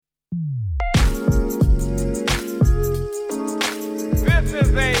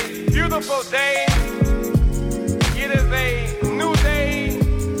beautiful day. It is a new day.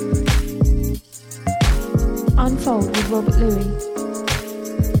 Unfold with Robert Louis.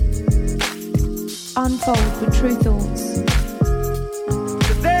 Unfold with True Thoughts.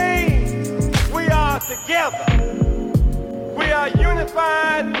 Today we are together. We are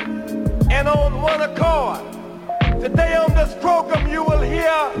unified and on one accord. Today on this program you will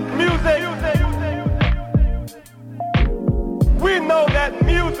hear music. We know that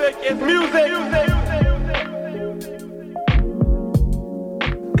music is music.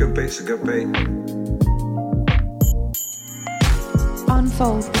 Good beats are good beat.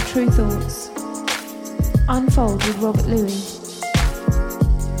 Unfold with True Thoughts. Unfold with Robert Louis.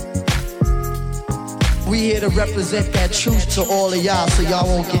 We here to represent that truth to all of y'all so y'all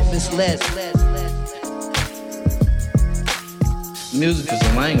won't get misled. Music is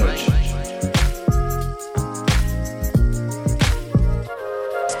a language.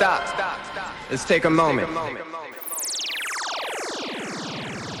 Stop. Let's take a moment.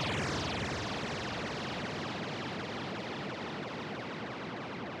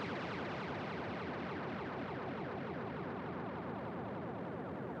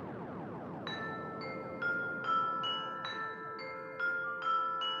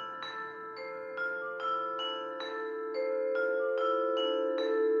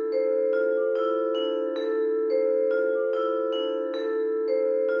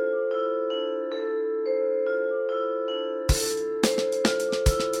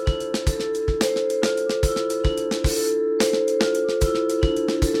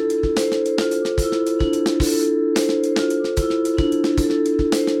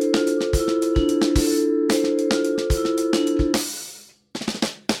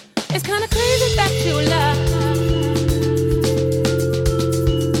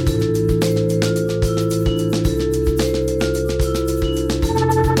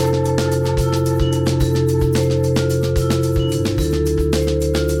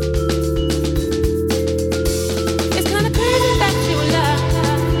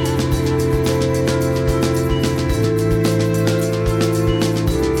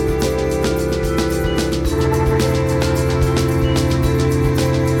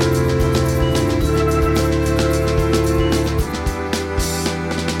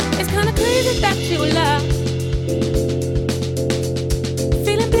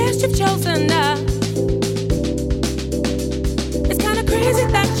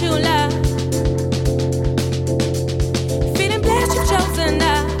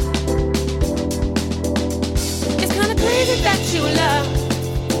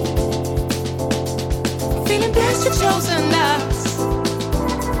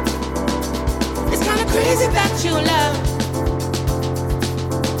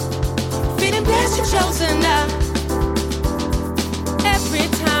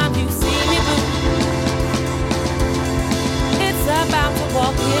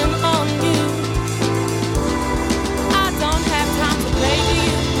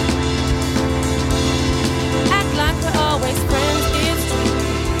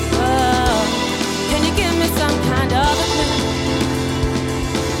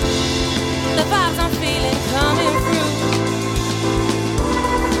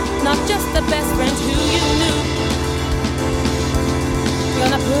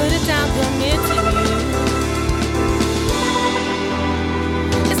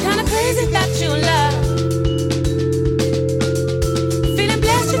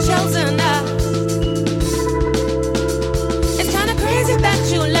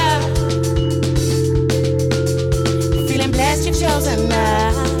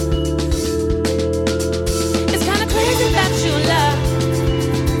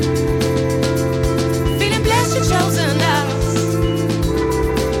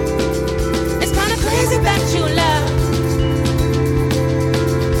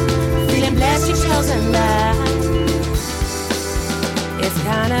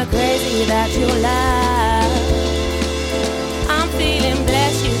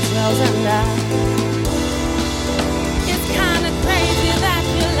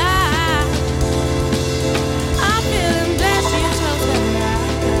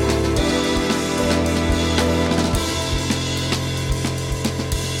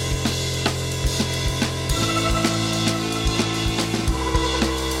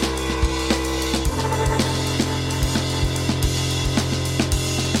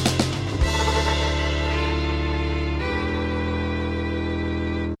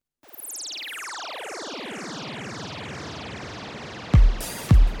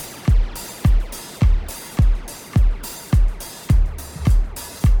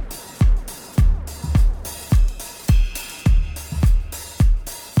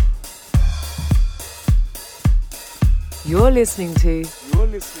 You're listening to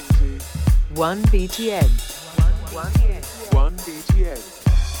 1BTN. 1BTN.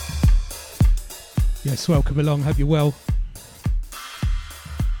 Yes, welcome along. Hope you're well.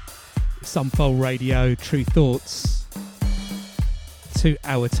 It's Unfold Radio, True Thoughts.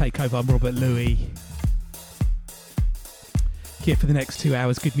 2-hour takeover. I'm Robert Louis. Here for the next 2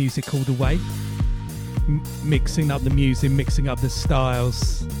 hours, good music all the way. Mixing up the music, mixing up the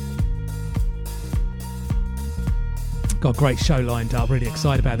styles. Got a great show lined up. Really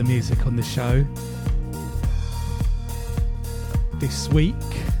excited about the music on the show. This week,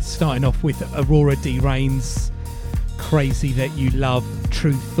 starting off with Aurora D. Rain's Crazy That You Love,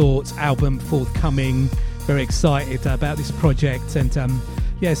 True Thoughts album forthcoming. Very excited about this project, and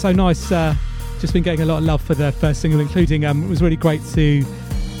yeah, so nice. Just been getting a lot of love for the first single, including it was really great to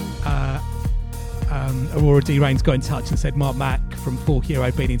Aurora D. Rain's got in touch and said Mark Mack from 4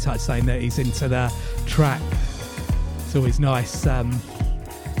 Hero been in touch saying that he's into the track. It's always nice when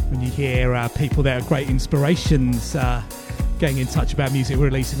you hear people that are great inspirations getting in touch about music we're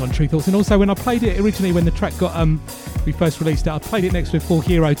releasing on True Thoughts. And also when I played it originally, when the track got we first released it, I played it next to a 4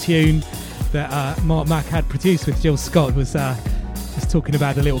 Hero tune that Mark Mack had produced with Jill Scott. Was just talking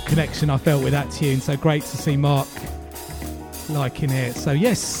about the little connection I felt with that tune. So great to see Mark liking it. So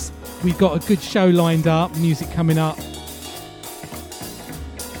yes, we've got a good show lined up, music coming up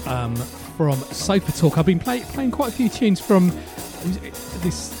from Sofa Talk. I've been playing quite a few tunes from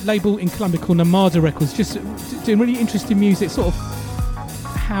this label in Colombia called Namada Records, just doing really interesting music, sort of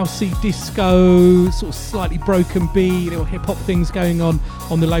housey disco, sort of slightly broken beat, little hip hop things going on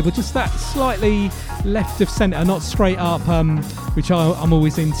the label, just that slightly left of centre, not straight up, which I'm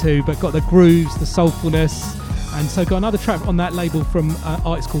always into, but got the grooves, the soulfulness. And so got another track on that label from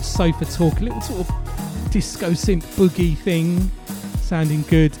artist called Sofa Talk, a little sort of disco synth boogie thing, sounding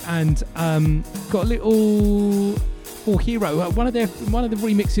good. And got a little 4 Hero, one of the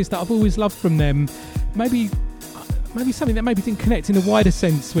remixes that I've always loved from them. Maybe something that maybe didn't connect in a wider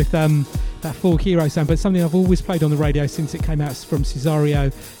sense with that 4 Hero sound, but something I've always played on the radio since it came out, from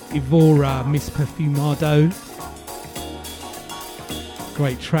Cesario Evora, Miss Perfumado.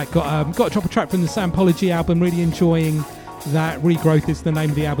 Great track. Got to drop a track from the Sampology album. Really enjoying that. Regrowth is the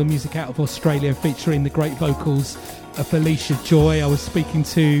name of the album. Music out of Australia, featuring the great vocals of Felicia Joy. I was speaking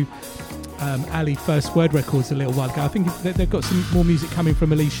to Ali First Word Records a little while ago. I think they've got some more music coming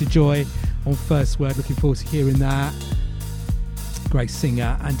from Alicia Joy on First Word. Looking forward to hearing that. Great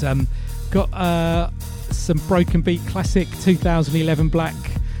singer. And got some Broken Beat classic 2011 Black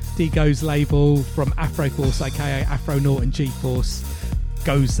Digo's label from Afro Force, aka Afro Norton G-Force.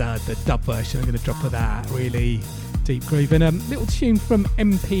 Goza, the dub version. I'm going to drop of that. Really deep groove. And a little tune from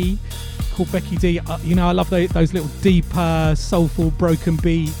MP called Becky D. I love those little deeper, soulful, broken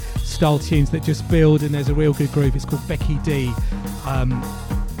beat style tunes that just build, and there's a real good groove. It's called Becky D.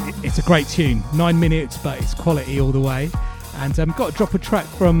 It's a great tune. 9 minutes, but it's quality all the way. And got to drop a track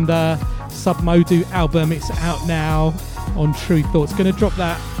from the Submodu album. It's out now on True Thoughts. Going to drop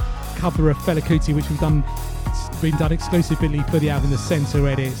that cover of Fela Kuti, which been done exclusively for the album, the Centre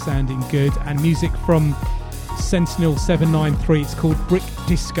edit, sounding good. And music from Sentinel 793. It's called Brick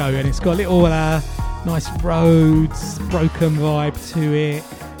Disco, and it's got a little nice Rhodes broken vibe to it.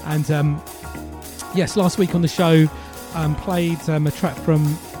 And yes, last week on the show played a track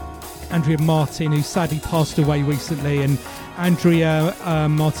from Andrea Martin, who sadly passed away recently. And Andrea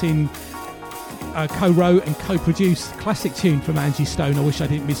Martin co-wrote and co-produced a classic tune from Angie Stone, I Wish I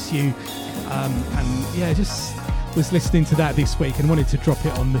Didn't Miss You. And yeah, just was listening to that this week and wanted to drop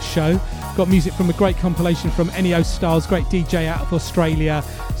it on the show. Got music from a great compilation from Ennio Styles, great DJ out of Australia,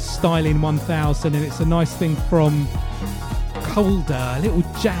 Styling 1000, and it's a nice thing from Colder, little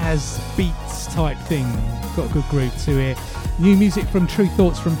jazz beats type thing. Got a good groove to it. New music from True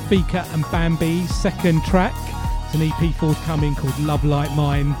Thoughts from Fika and Bambi, second track. It's an EP forthcoming called Love Like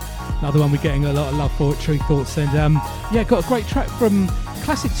Mine. Another one we're getting a lot of love for at True Thoughts. And yeah, got a great track from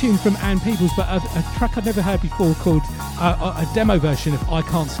classic tune from Ann Peebles, but a track I've never heard before called a demo version of I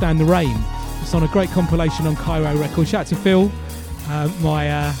Can't Stand the Rain. It's on a great compilation on Cairo Records. Shout out to Phil,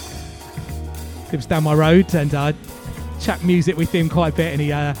 lives down my road, and I chat music with him quite a bit, and he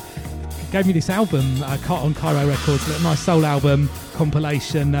gave me this album on Cairo Records, a nice soul album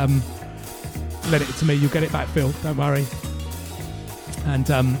compilation. Lent it to me. You'll get it back, Phil, don't worry. And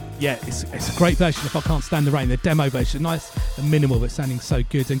yeah, it's a great version of I Can't Stand the Rain, the demo version, nice and minimal but sounding so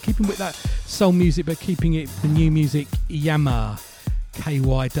good, and keeping with that soul music but keeping it the new music. Yama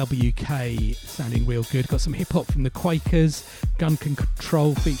KYWK, sounding real good. Got some hip hop from the Quakers, Gun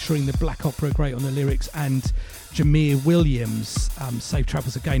Control featuring the Black Opera, great on the lyrics, and Jameer Williams, Safe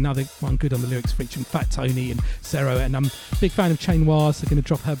Travels Again, another one good on the lyrics, featuring Fat Tony and Zero. And I'm a big fan of Chain Noir, so going to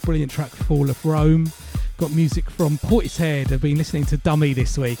drop her brilliant track Fall of Rome. Got music from Portishead. I've been listening to Dummy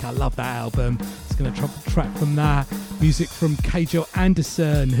this week. I love that album. It's going to drop a track from that. Music from K.J.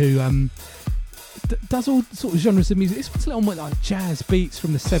 Anderson, who does all sort of genres of music. This one's a little more like jazz beats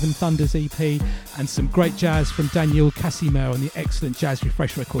from the Seven Thunders EP, and some great jazz from Daniel Casimir on the excellent Jazz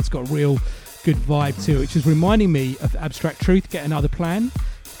Refresh record. It's got a real good vibe to it, which is reminding me of Abstract Truth, Get Another Plan.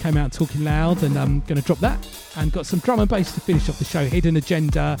 Came out Talking Loud, and I'm going to drop that. And got some drum and bass to finish off the show. Hidden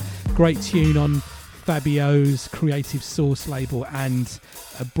Agenda, great tune on Fabio's Creative Source label, and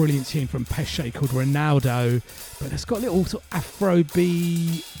a brilliant tune from Pesce called Ronaldo, but it's got a little sort of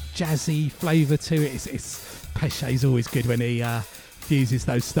Afro-B jazzy flavour to it. It's Pesce's always good when he fuses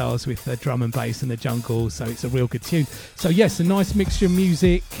those styles with the drum and bass and the jungle, so it's a real good tune. So yes, a nice mixture of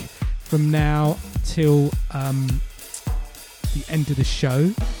music from now till the end of the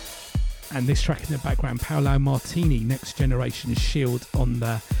show. And this track in the background, Paolo Martini, Next Generation Shield on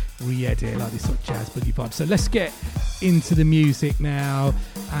the re-edit, like this sort of jazz boogie vibe. So let's get into the music now,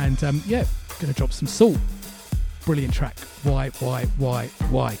 and gonna drop some Salt. Brilliant track. Why?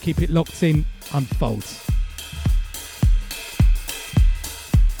 Keep it locked in. Unfold.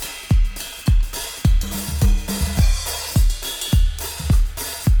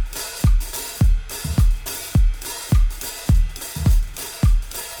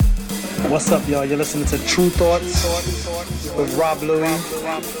 What's up, y'all? You're listening to True Thoughts with Rob Louie,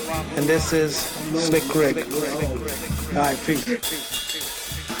 and this is Slick Rick. All right, peace.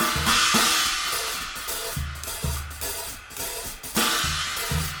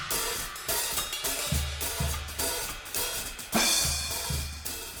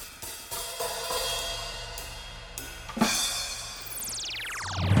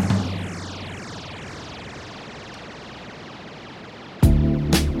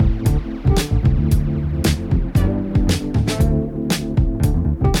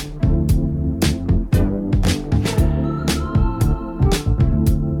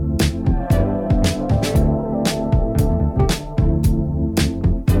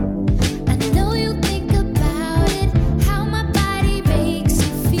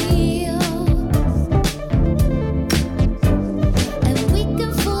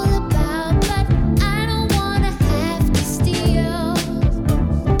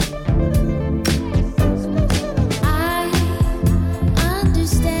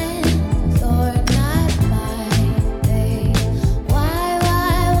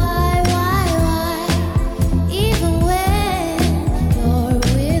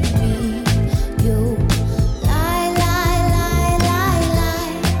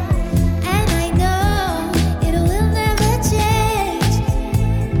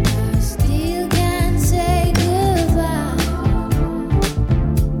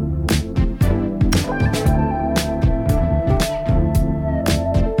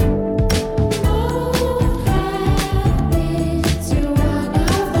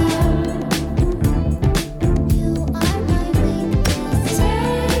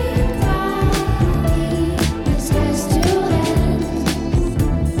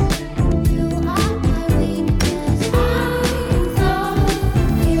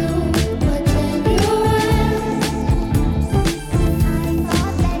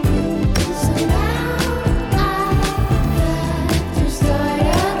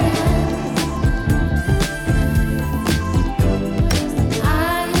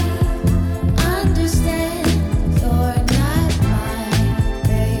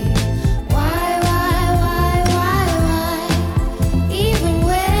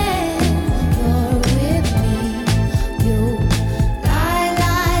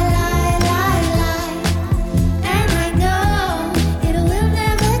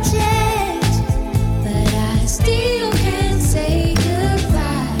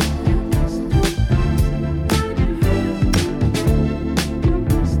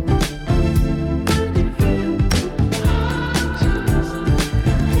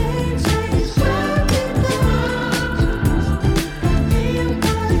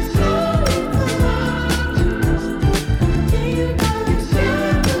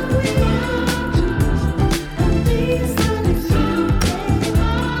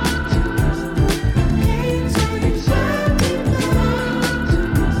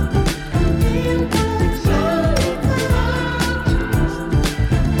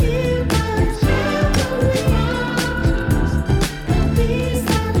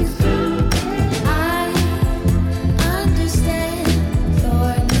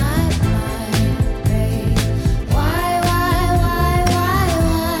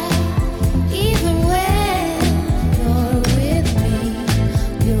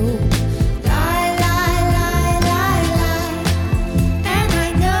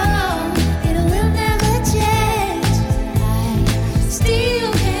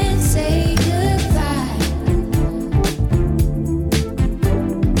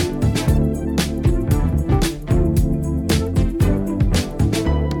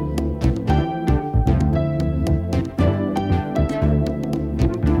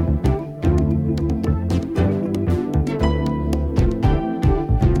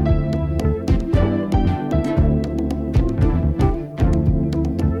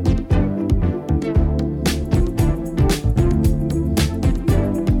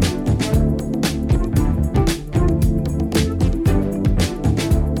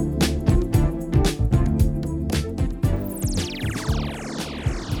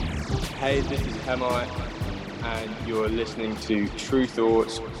 Hey, this is Hemite, and you're listening to True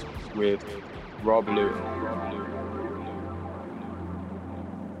Thoughts with Rob Louis.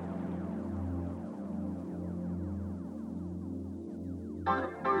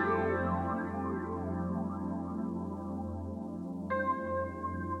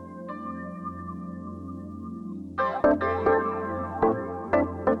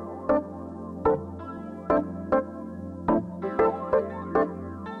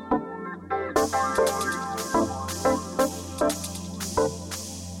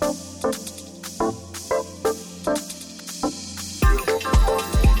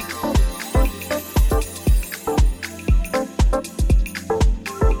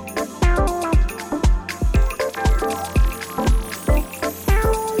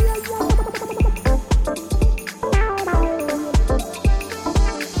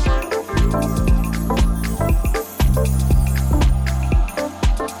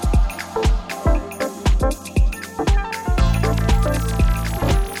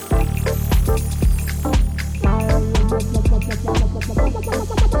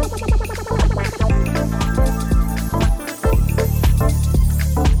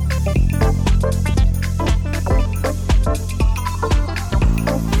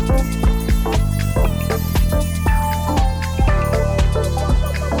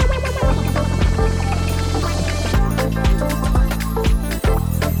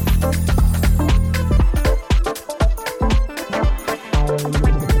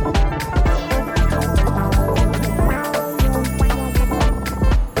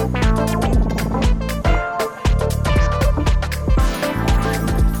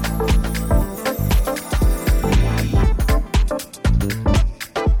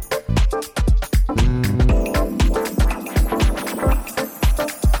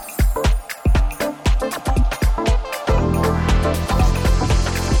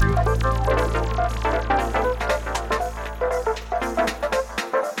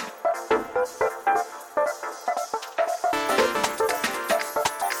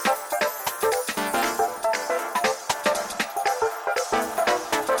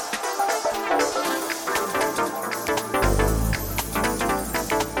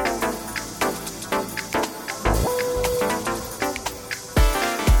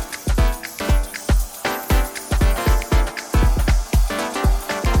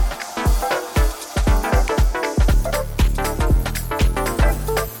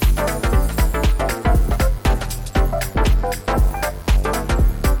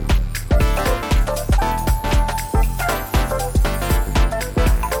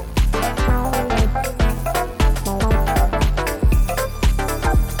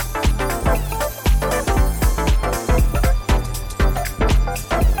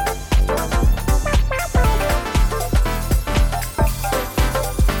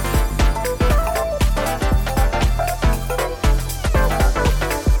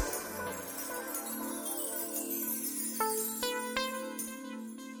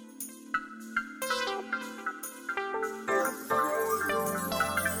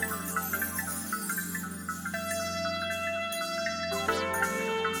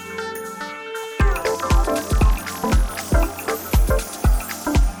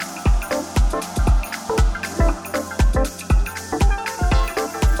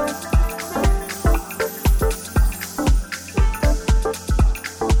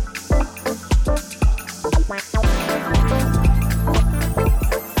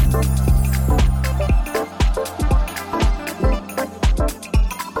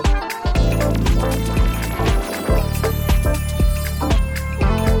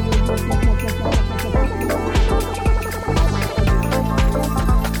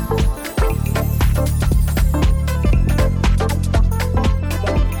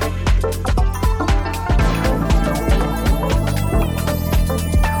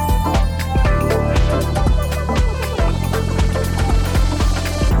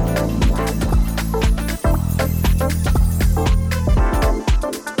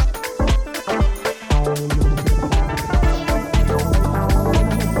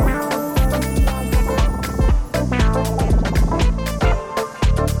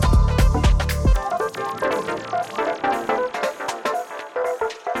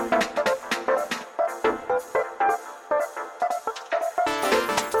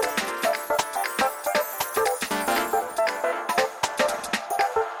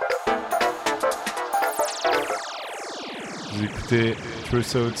 Vous écoutez True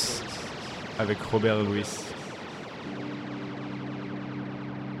Thoughts avec Robert Louis.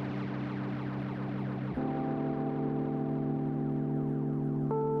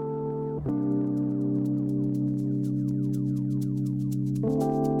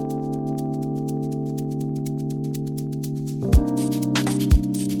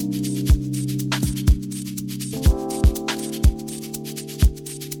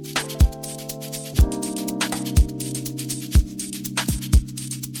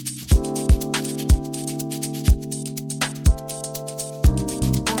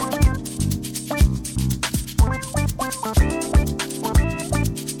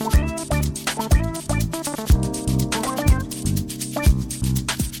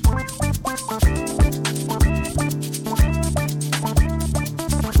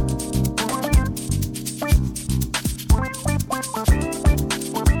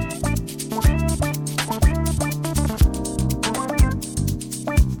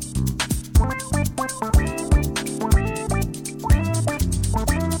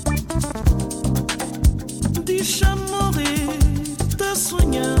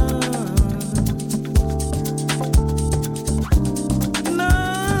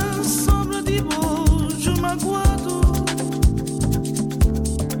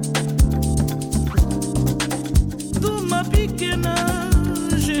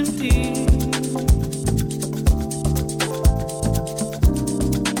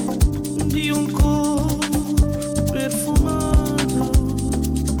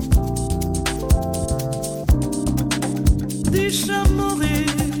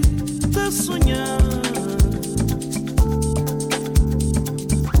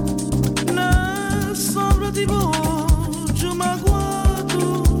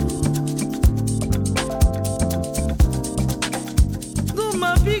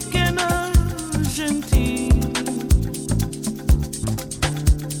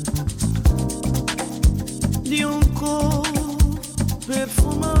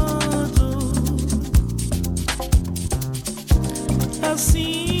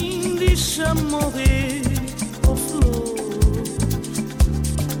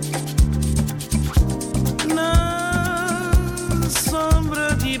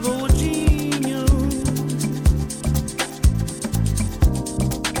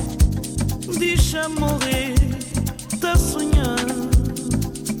 morrer, tá sonhando.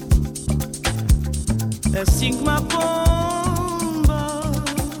 É assim que uma pomba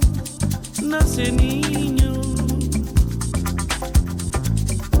nasce ninho.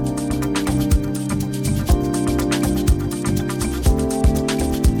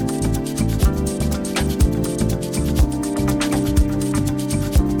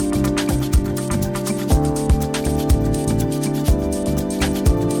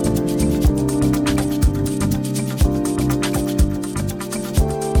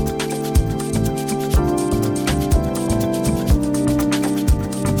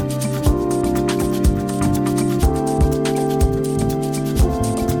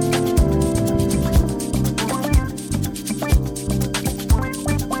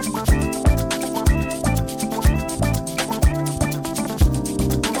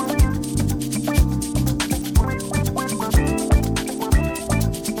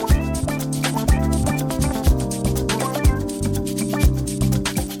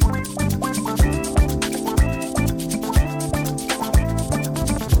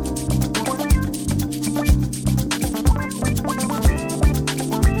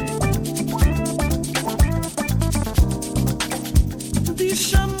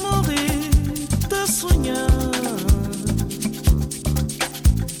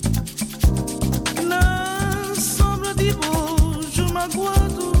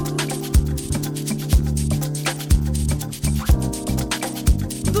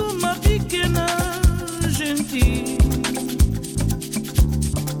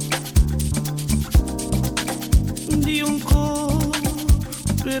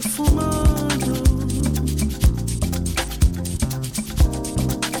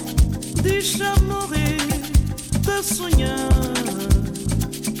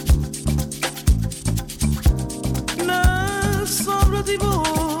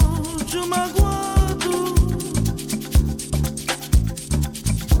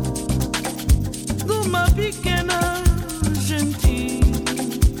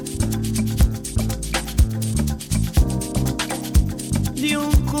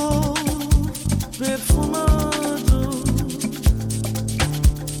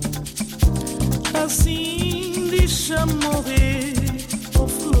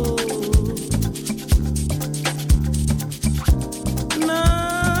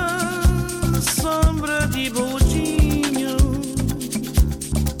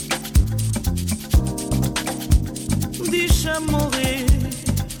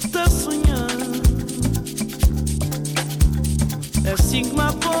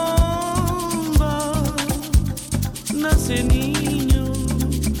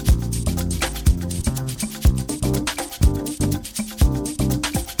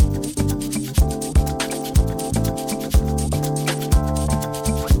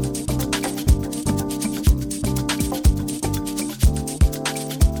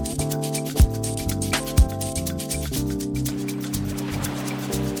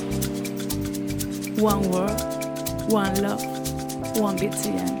 One world, one love, one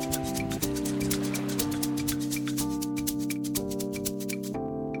BTN.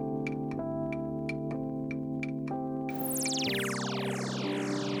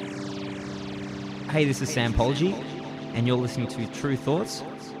 Hey, this is Sam Polgy, and you're listening to True Thoughts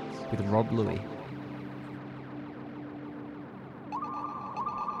with Rob Louie.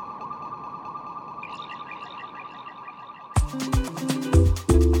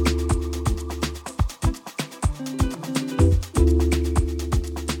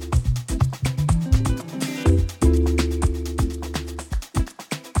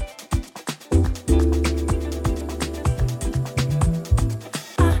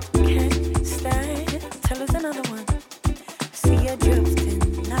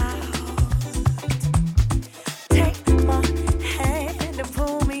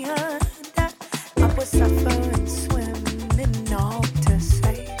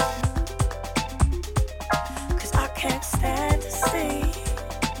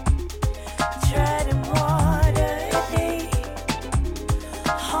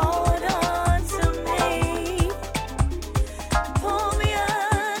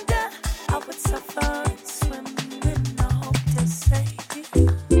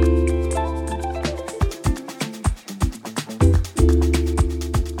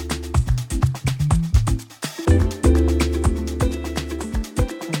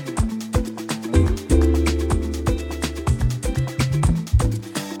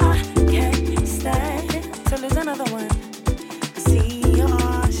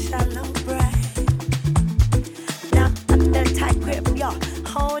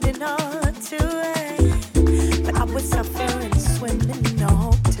 would suffer and swim in no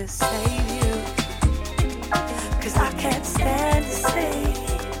hope to save you. stand to see.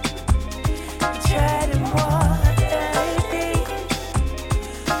 Treading water deep.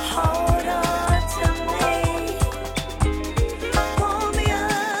 Hold on to me. Pull me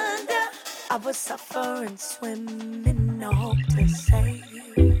under. I was suffering, swimming, no hope to save you.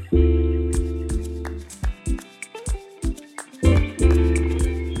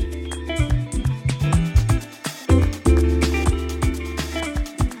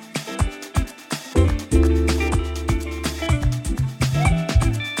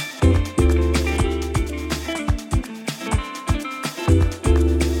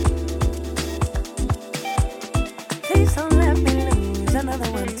 Please don't let me lose another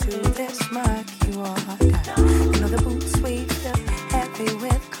one to this murky water. Another boot sweep heavy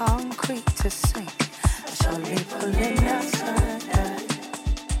with concrete to sink. Surely pulling us under.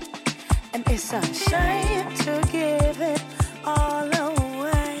 And it's a shame to give it all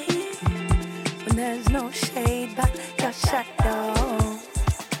away when there's no shade but your shadow.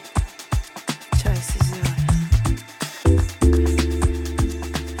 Choice is yours.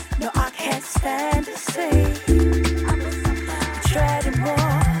 No, I can't stand to see. Treading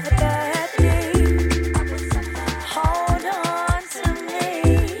water deep. Hold on to me.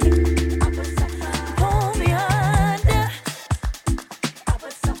 Pull me under. I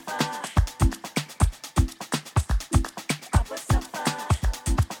would suffer. I would suffer.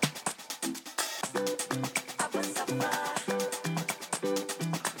 I would suffer.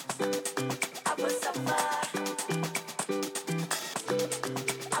 I would suffer.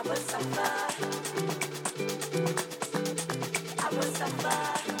 I would suffer. I would suffer.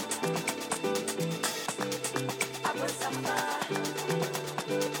 I would suffer.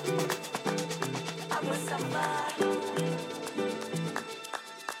 I would suffer.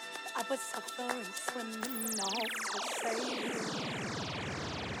 I would suffer and swim in no hope to save.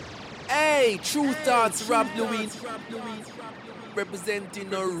 Hey, True Thoughts, Rob Louis.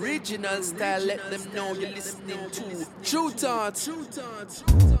 Representing original style, let them know you're listening to True Thoughts.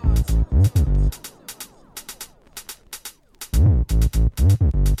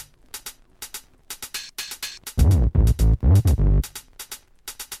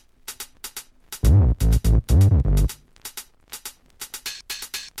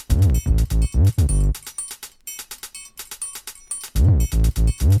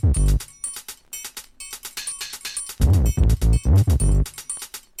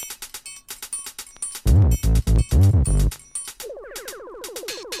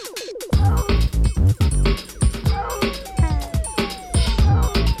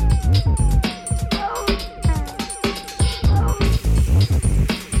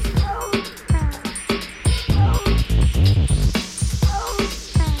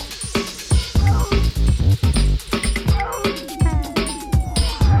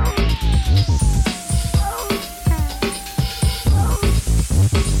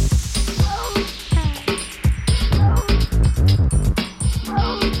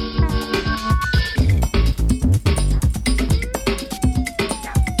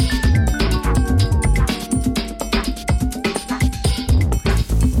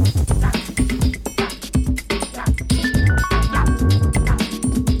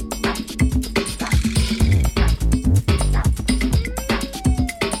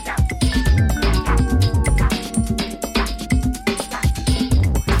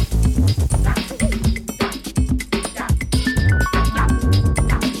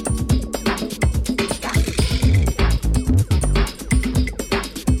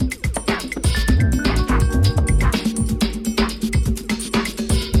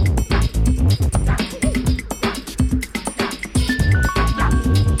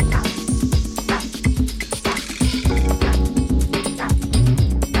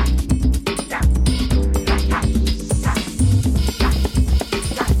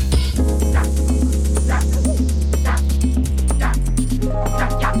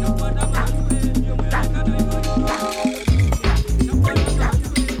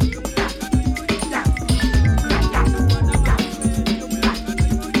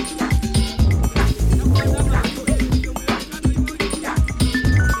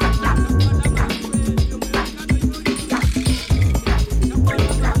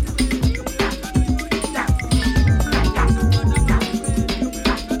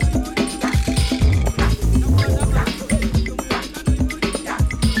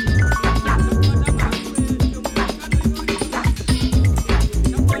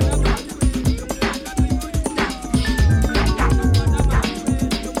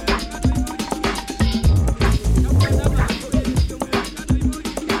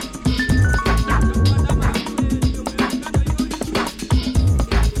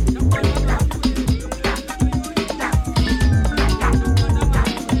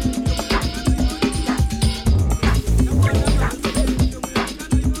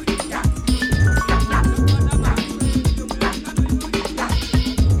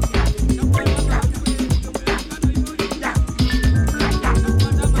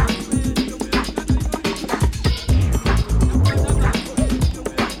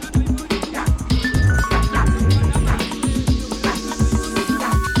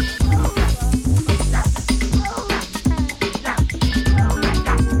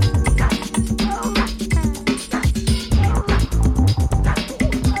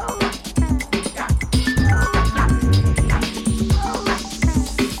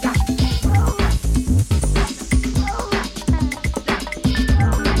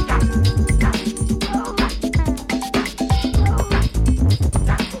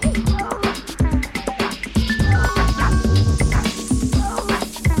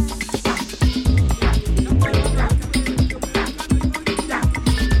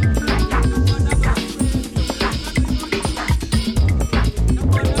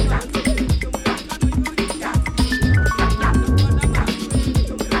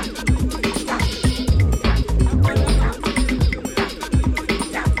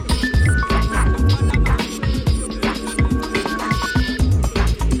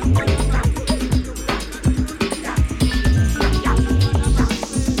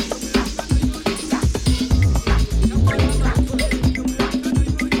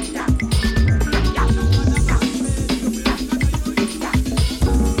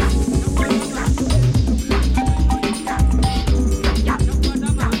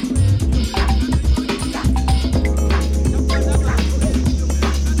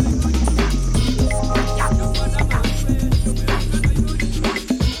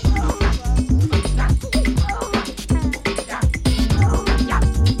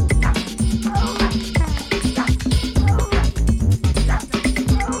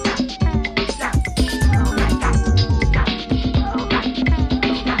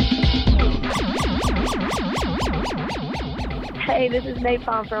 Hey, this is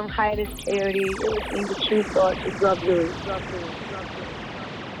Napalm from Hiatus KOD. You're listening to True Thoughts with Rob Louis.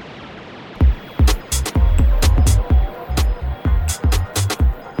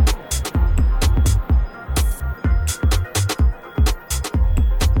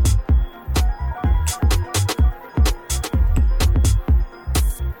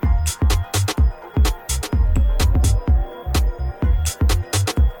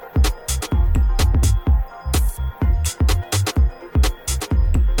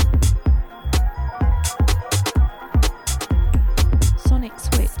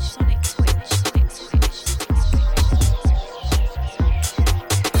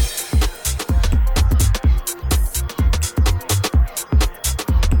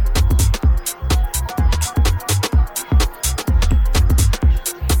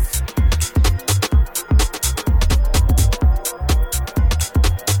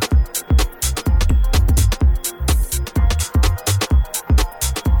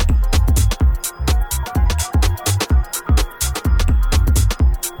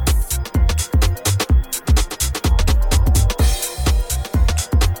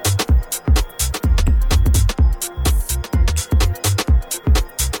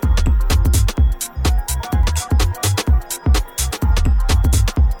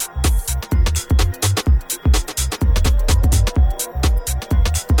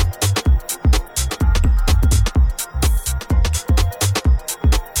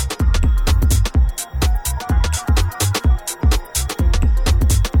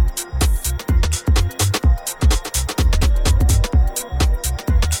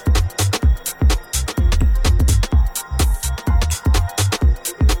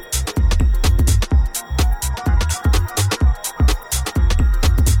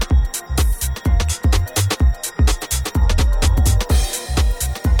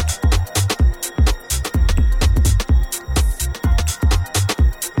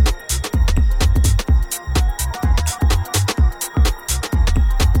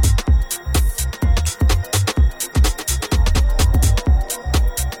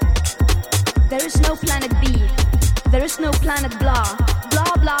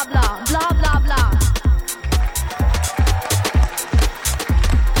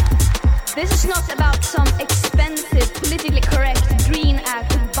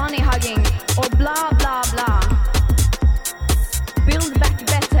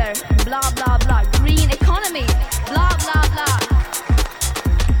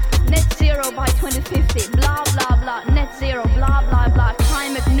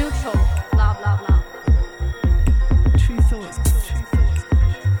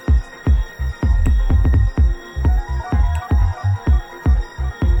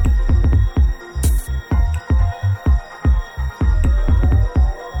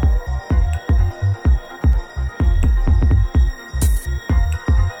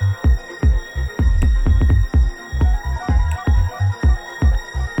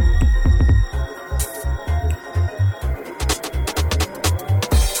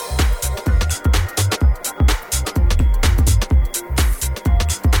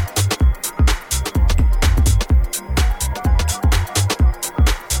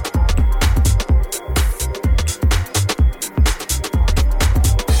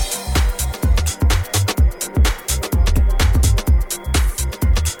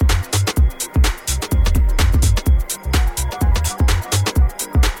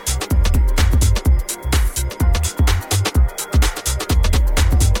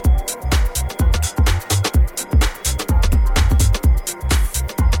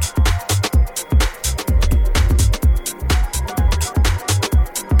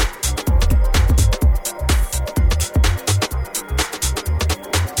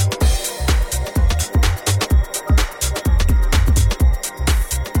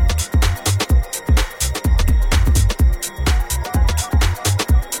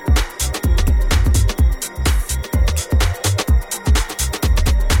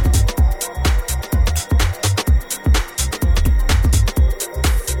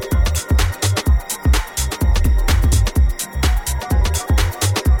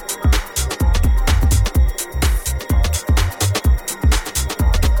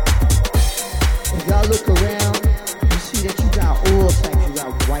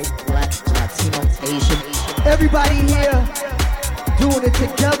 Everybody here doing it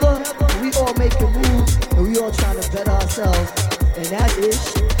together. We all making moves and we all trying to better ourselves. And that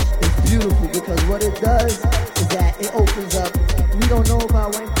is beautiful because what it does is that it opens up. We don't know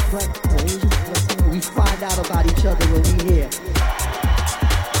about white, black, Asian. We find out about each other when we here.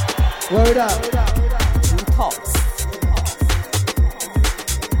 Word up. Talks.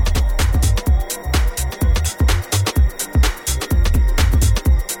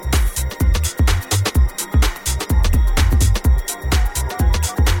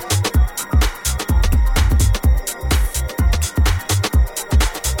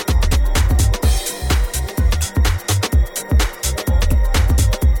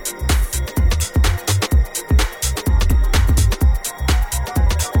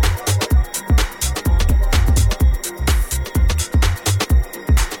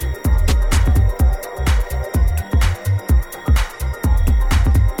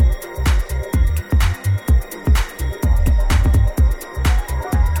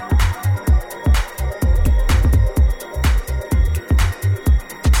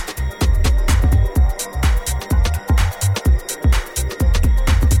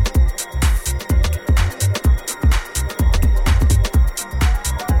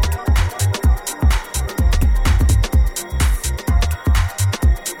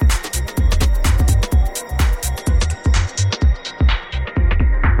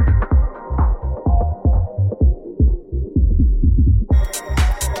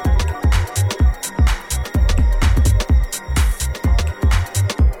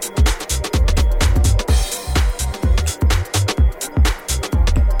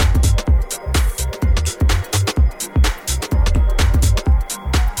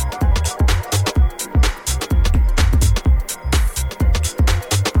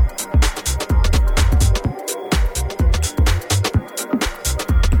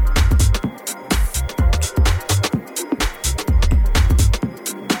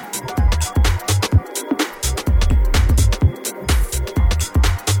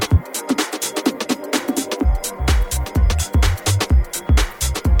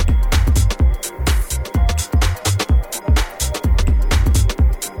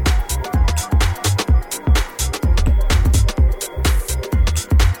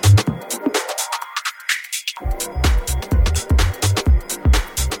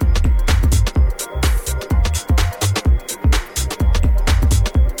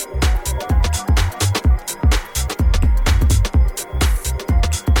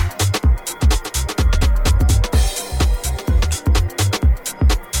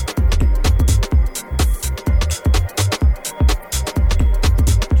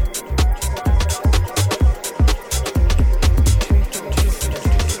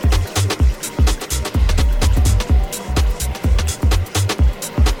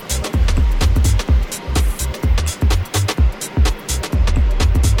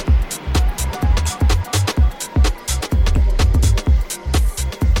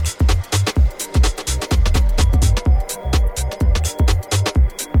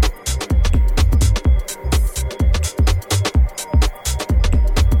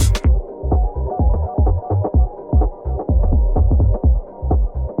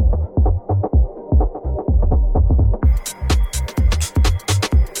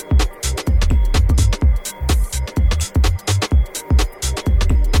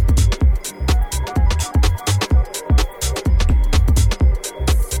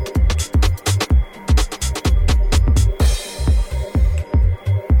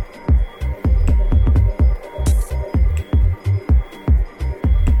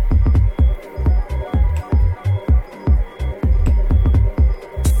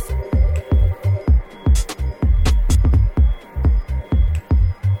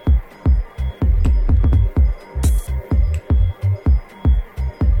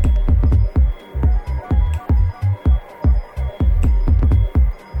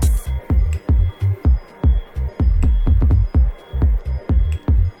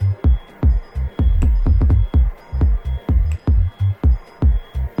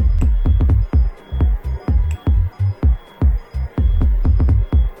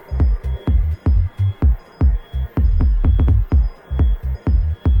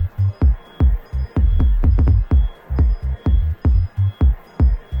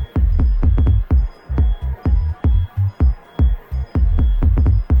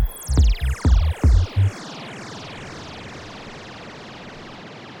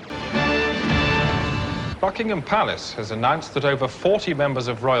 Buckingham Palace has announced that over 40 members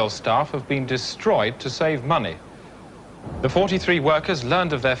of royal staff have been destroyed to save money. The 43 workers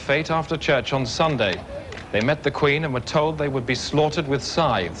learned of their fate after church on Sunday. They met the Queen and were told they would be slaughtered with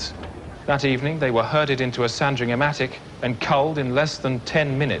scythes. That evening, they were herded into a Sandringham attic and culled in less than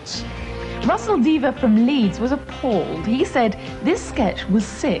 10 minutes. Russell Deaver from Leeds was appalled. He said this sketch was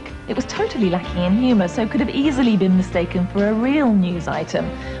sick. It was totally lacking in humour, so could have easily been mistaken for a real news item.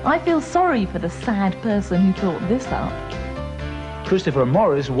 I feel sorry for the sad person who thought this up. Christopher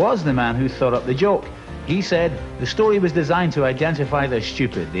Morris was the man who thought up the joke. He said the story was designed to identify the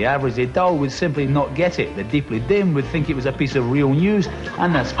stupid. The averagely dull would simply not get it. The deeply dim would think it was a piece of real news,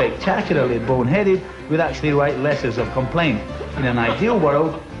 and the spectacularly boneheaded would actually write letters of complaint. In an ideal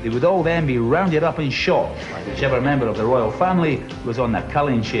world, they would all then be rounded up and shot, like whichever member of the royal family was on the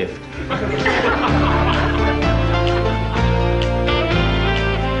culling shift.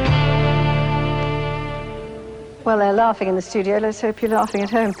 Well, they're laughing in the studio. Let's hope you're laughing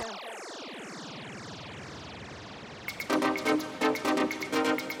at home.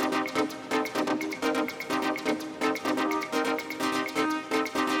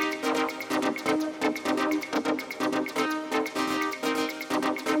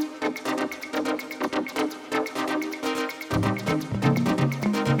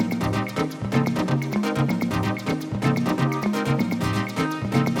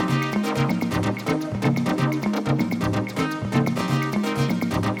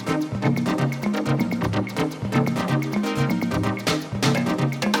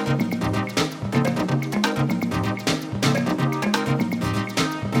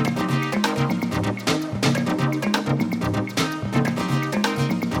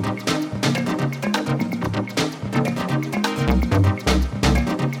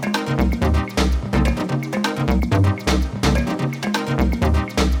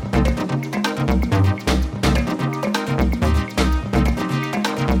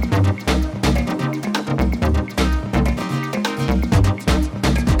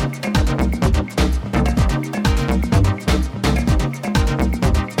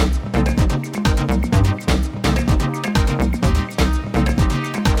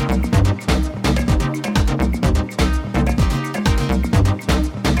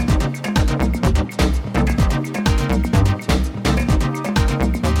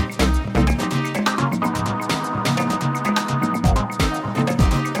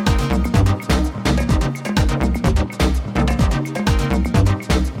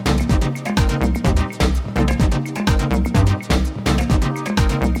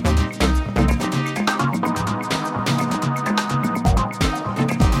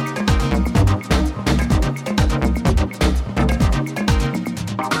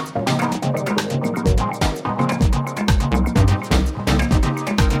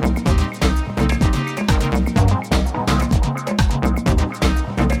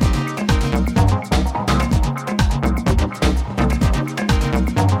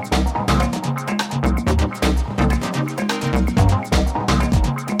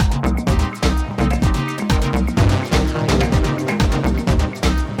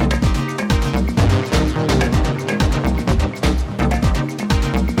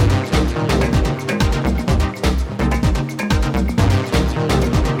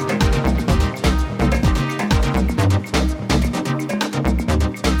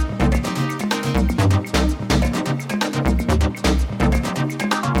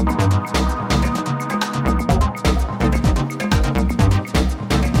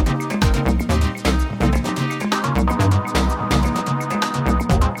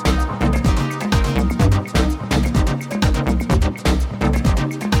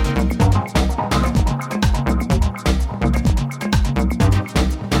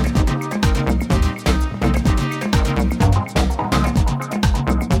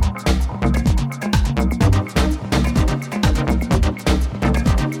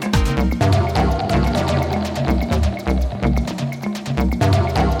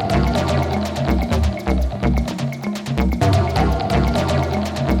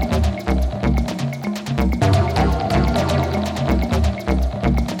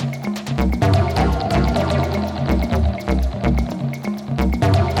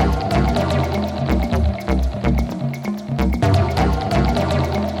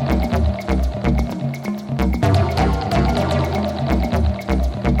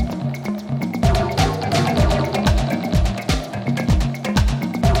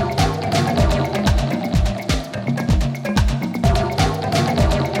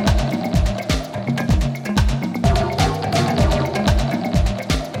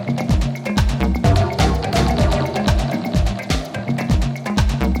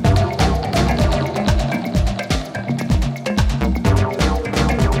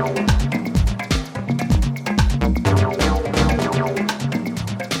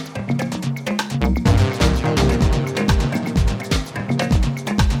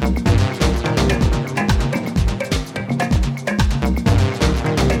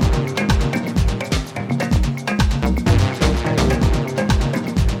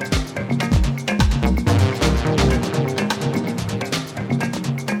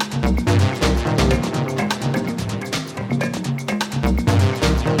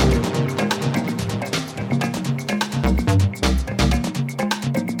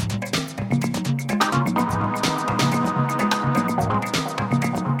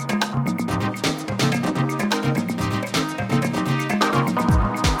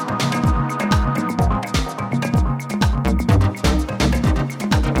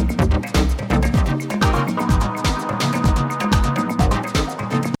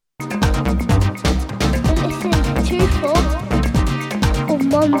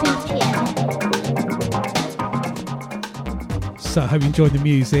 So I hope you enjoyed the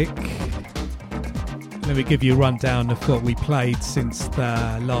music. Let me give you a rundown of what we played since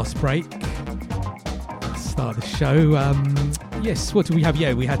the last break. Start the show. Yes, what do we have?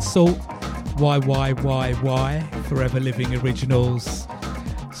 Yeah, we had Salt, Why, Forever Living Originals.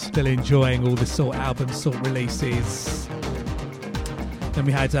 Still enjoying all the Salt albums, Salt releases. Then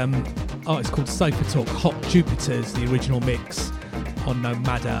we had artist called Sofa Talk, Hot Jupiters, the original mix on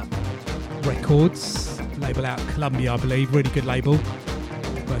Nomada Records. Label out Columbia, I believe. Really good label.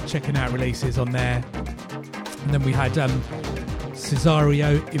 Worth checking out releases on there. And then we had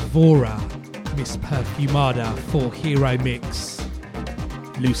Cesario Evora, Miss Perfumada, 4 Hero mix.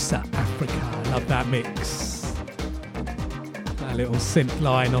 Lusa Africa, I love that mix. That little synth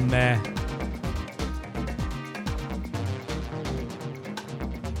line on there.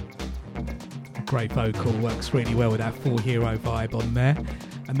 Great vocal, works really well with that 4 Hero vibe on there.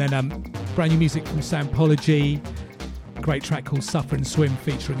 And then brand new music from Sampology. Great track called Suffer and Swim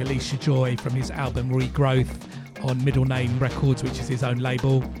featuring Alicia Joy from his album Regrowth on Middle Name Records, which is his own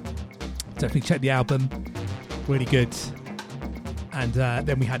label. Definitely check the album, really good. And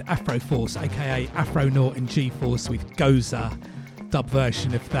then we had Afro Force, aka Afronaut and G-Force with Goza, dub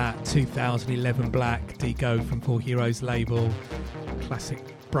version of that 2011 Black Dego from 4 Heroes label, classic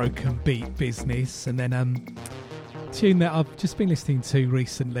broken beat business. And then tune that I've just been listening to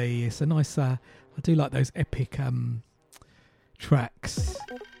recently. It's a nice, I do like those epic tracks,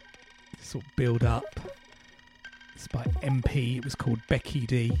 sort of build up. It's by MP, it was called Becky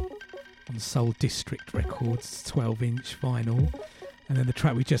D on Soul District Records, 12-inch vinyl. And then the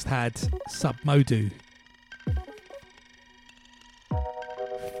track we just had, Submodu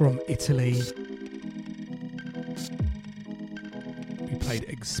from Italy. We played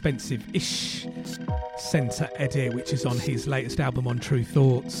Expensive-ish Centre Edit, which is on his latest album on True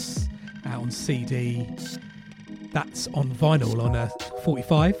Thoughts, out on CD. That's on vinyl on a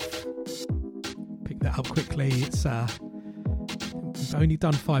 45. Pick that up quickly. It's we've only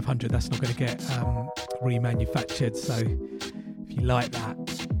done 500. That's not going to get remanufactured. So if you like that,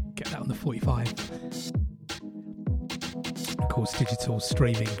 get that on the 45. Of course, digital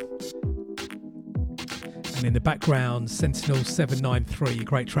streaming. And in the background, Sentinel 793, a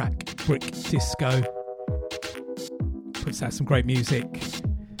great track, Brick Disco. Puts out some great music.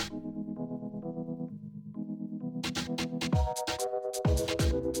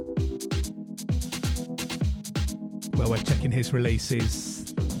 Well, we're checking his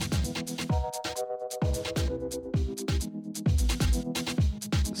releases.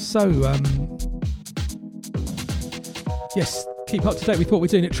 So, yes, keep up to date with what we're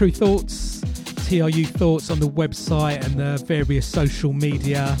doing at True Thoughts, TRU Thoughts on the website and the various social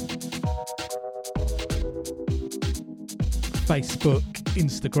media. Facebook,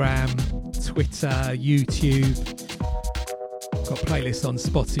 Instagram, Twitter, YouTube. Got playlists on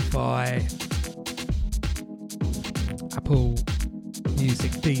Spotify, Apple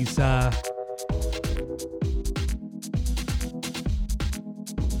Music, Deezer.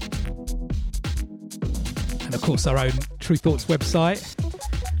 And of course our own True Thoughts website,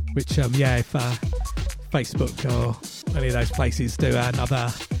 which if Facebook or any of those places do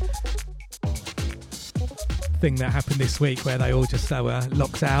another thing that happened this week where they all just were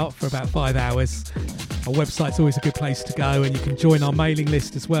locked out for about 5 hours. Our website's always a good place to go, and you can join our mailing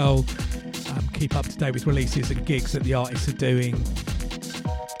list as well. Keep up to date with releases and gigs that the artists are doing.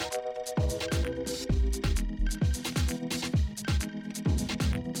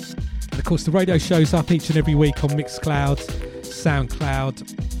 And of course the radio show's up each and every week on Mixcloud, Soundcloud.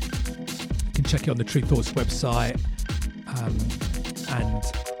 You can check it on the True Thoughts website. And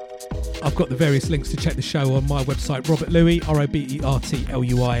I've got the various links to check the show on my website, Robert Louis,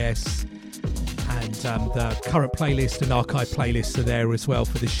 RobertLuis. And the current playlist and archive playlists are there as well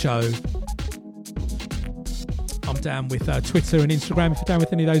for the show. I'm down with Twitter and Instagram if you're down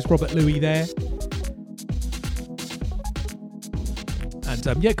with any of those, Robert Louis there. And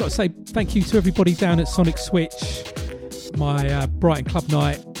got to say thank you to everybody down at Sonic Switch, my Brighton Club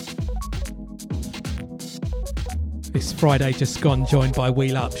night. This Friday just gone, joined by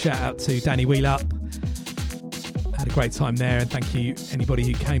Wheel Up. Shout out to Danny Wheel Up. Had a great time there, and thank you anybody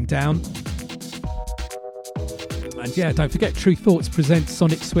who came down. And don't forget, True Thoughts presents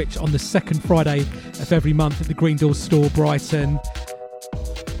Sonic Switch on the second Friday of every month at the Green Door Store, Brighton.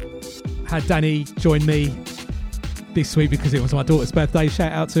 Had Danny join me this week because it was my daughter's birthday.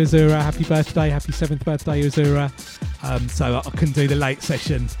 Shout out to Azura, happy birthday, happy 7th birthday, Azura. So I couldn't do the late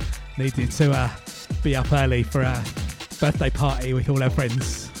session, needed to be up early for a birthday party with all our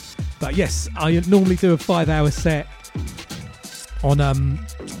friends. But yes, I normally do a 5-hour set on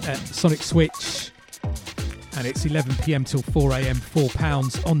Sonic Switch. and it's 11 p.m. till 4 a.m.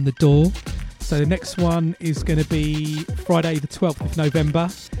 £4 on the door. So the next one is going to be Friday the 12th of November.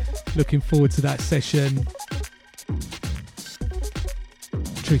 Looking forward to that session.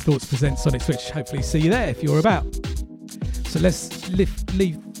 True Thoughts presents Sonic Switch. Hopefully see you there if you're about. So let's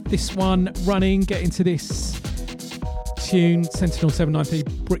leave this one running, get into this tune, Sentinel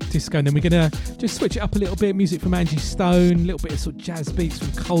 793 Brick Disco, and then we're going to just switch it up a little bit. Music from Angie Stone, a little bit of sort of jazz beats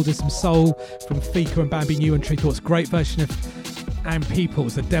from Colder, some soul from Fika and Bambi New and True Thoughts. Great version of And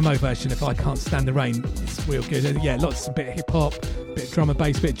People's, the demo version of I Can't Stand the Rain. It's real good. Yeah, lots of bit of hip hop, bit of drum and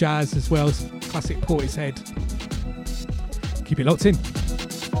bass, bit of jazz as well as classic Portishead. Keep it locked in.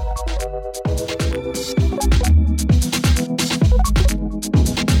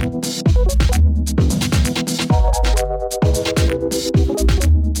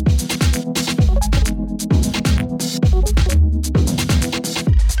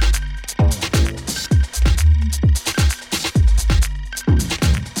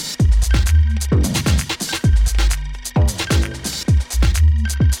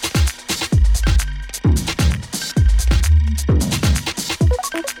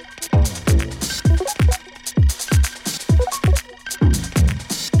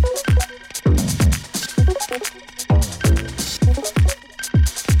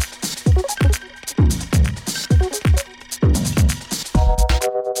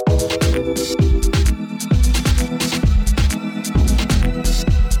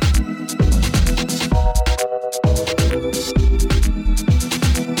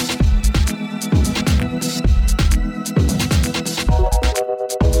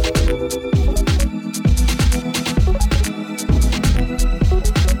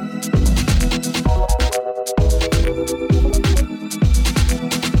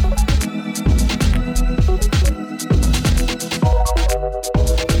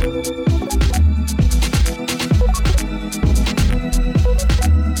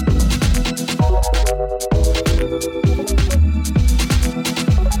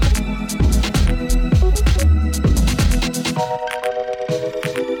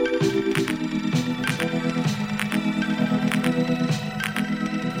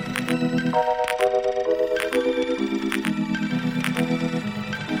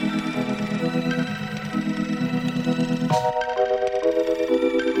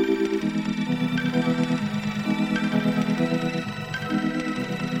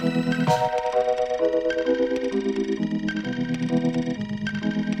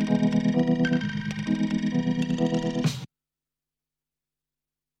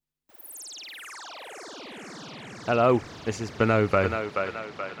 Hello, this is Bonobo.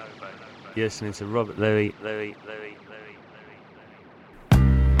 You're listening to Robert Louis.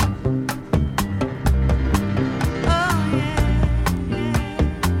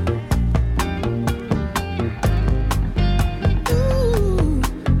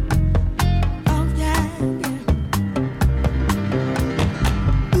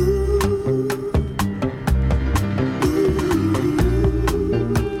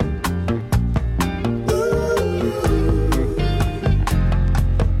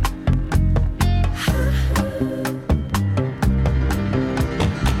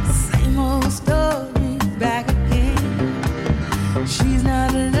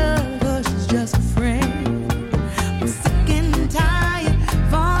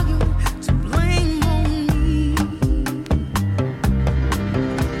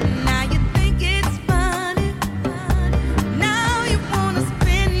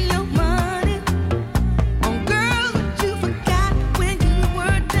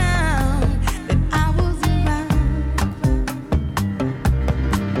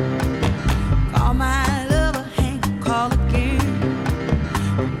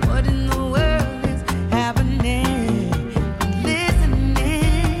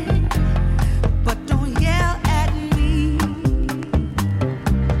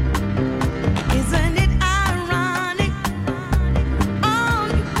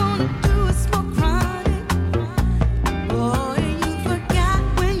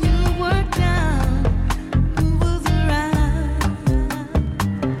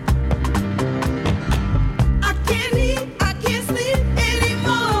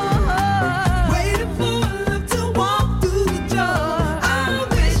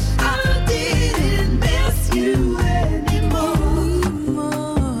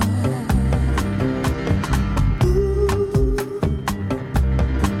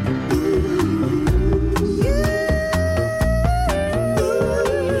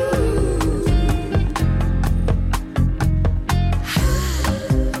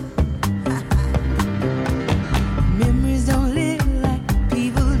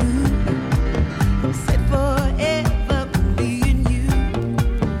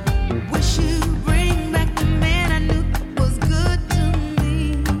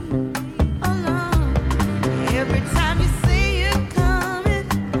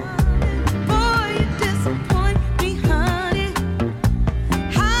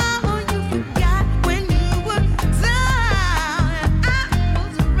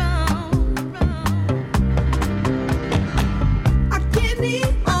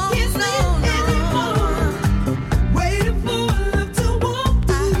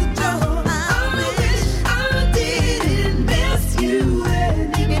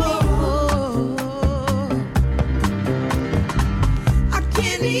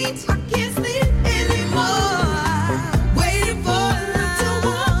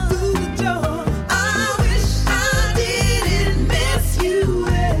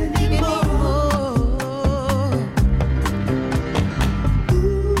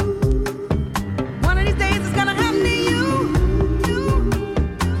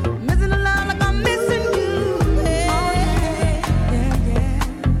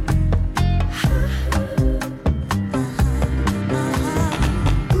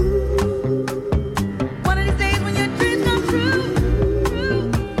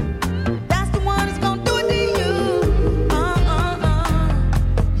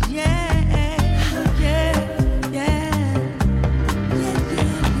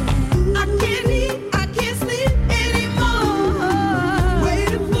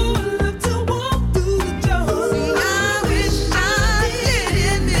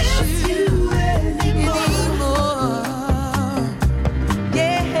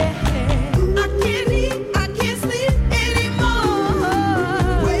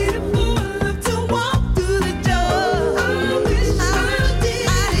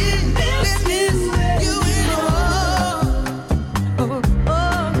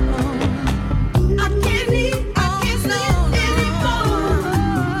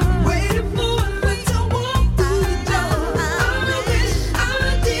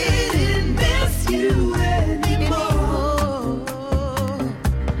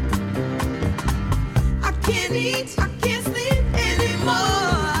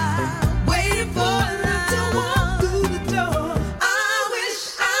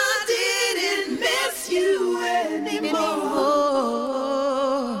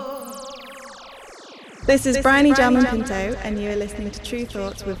 This is Bryony Jarman Pinto, and you are listening to True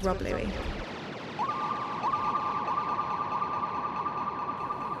Thoughts with Rob Louis.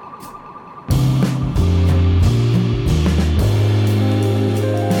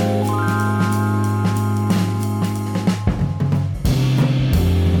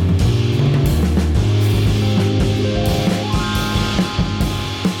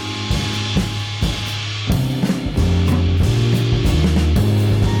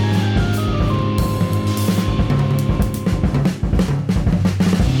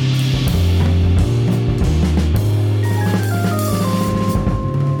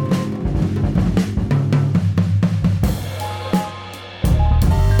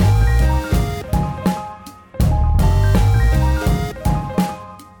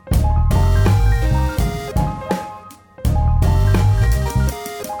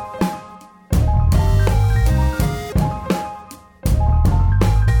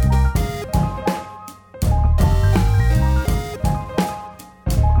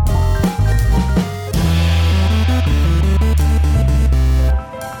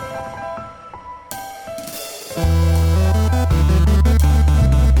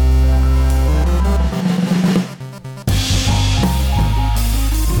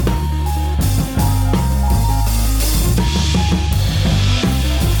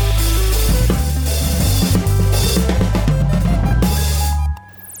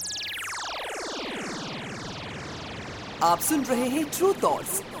 आप सुन रहे हैं true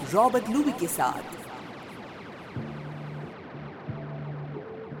thoughts Robert Louis के साथ।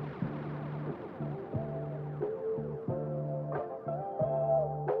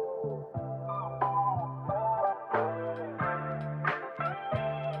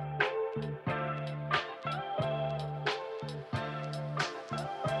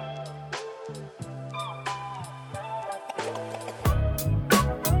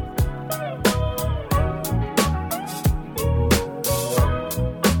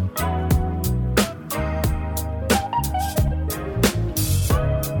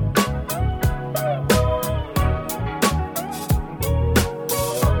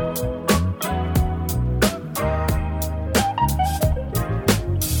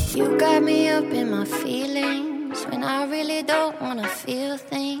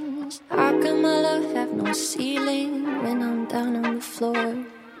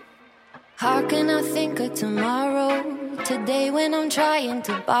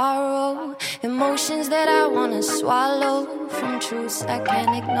 To borrow emotions that I wanna swallow from truths I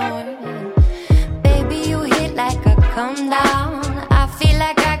can't ignore. Baby, you hit like a come down. I feel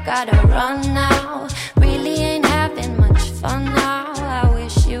like I gotta run now. Really ain't having much fun now. I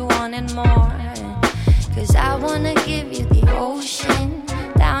wish you wanted more. 'Cause I wanna give you the ocean.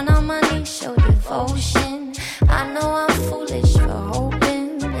 Down on my knees, show devotion. I know I'm foolish for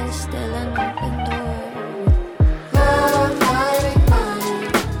hoping there's still an open door.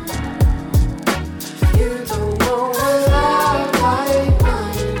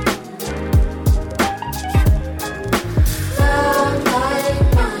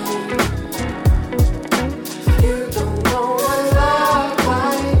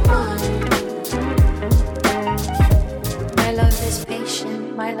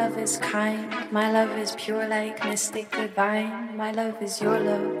 Is kind, my love is pure like mystic divine. My love is your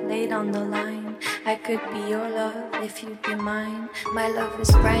love laid on the line. I could be your love if you'd be mine. My love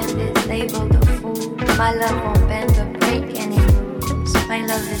is branded, labeled a fool. My love won't bend or break any rules. My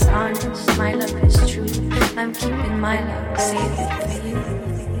love is honest, my love is true. I'm keeping my love, save it for you.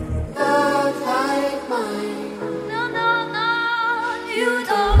 Love like mine. No, no, no, you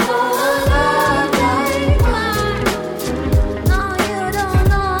don't know a love like mine.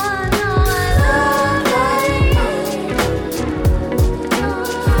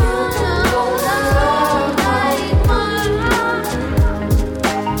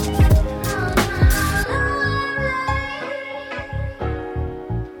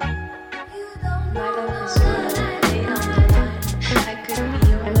 Robert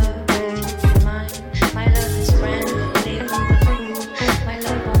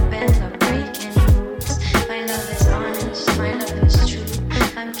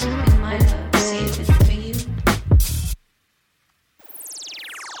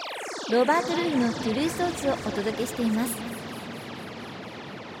ロバート・ルイのトゥルーソーツをお届けしています。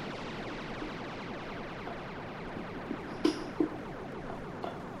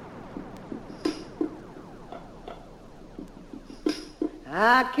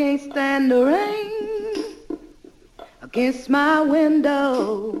I can't stand the rain against my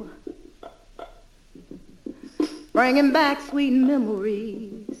window, bringing back sweet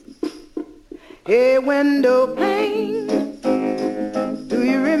memories. Hey, window pane, do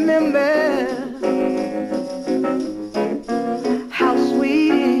you remember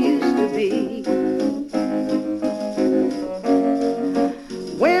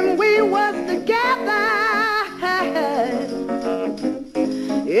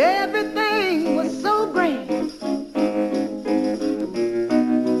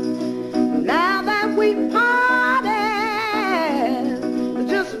we parted,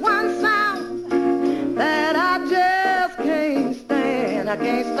 just one sound that I just can't stand. I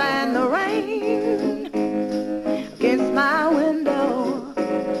can't stand the rain against my window,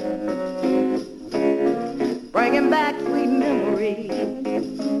 bringing back sweet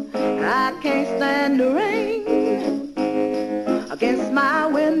memories. I can't stand the rain against my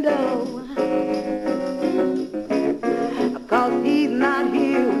window, 'cause he's not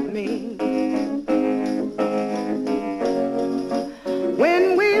here with me. When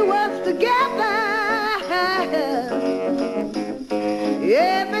we was together,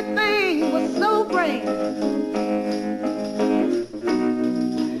 everything was so great.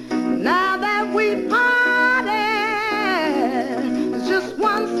 Now that we parted, it's just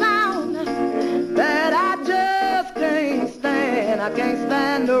one sound that I just can't stand. I can't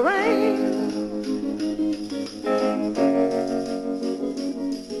stand the rain.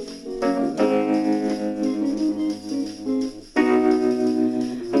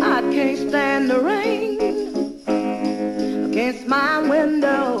 I can't stand the rain against my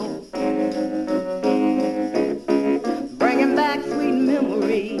window, bringing back sweet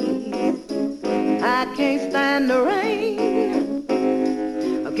memories. I can't stand the rain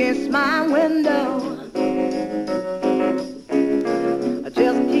against my window. It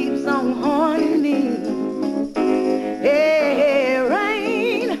just keeps on haunting me. Hey,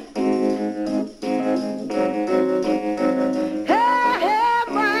 rain. Hey,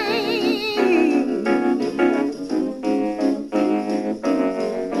 rain.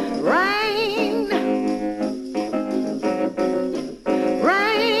 Rain.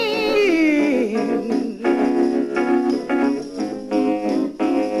 Rain.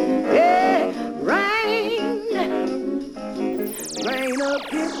 Hey, rain. Rain up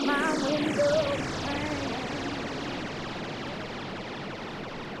against my window.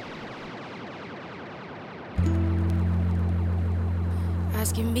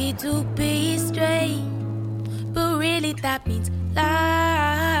 Asking me to be straight, but really that means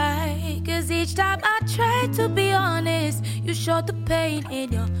lie. 'Cause each time I try to be honest, you show the pain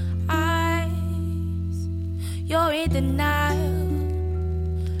in your eyes. You're in denial,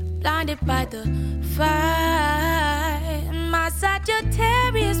 blinded by the fire. My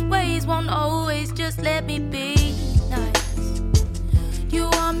Sagittarius ways won't always just let me be nice. You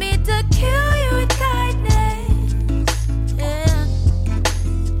want me to kill you with kindness, yeah.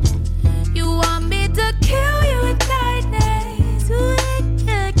 You want me to kill you with kindness, ooh,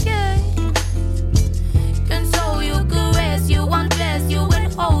 yeah, yeah. Console you, caress you, undress you and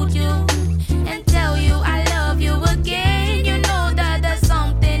hold you, and tell you I love you again. You know that there's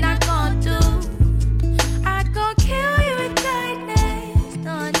something I can't do. I can't kill you with kindness,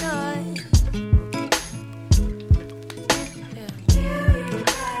 no, no.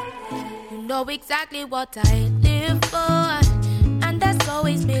 You know exactly what I live for, and that's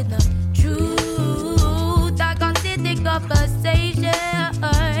always been the truth. I can't sit in conversation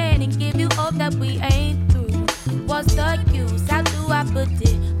and give you hope that we ain't through. What's the use? How do I put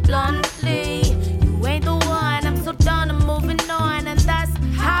it bluntly? You ain't the one, I'm so done, I'm moving on, and that's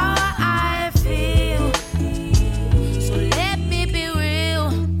how I feel. So let me be real,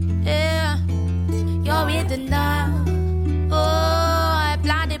 yeah. You're in denial, oh, I'm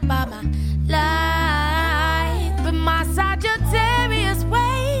blinded by my light. But my Sagittarius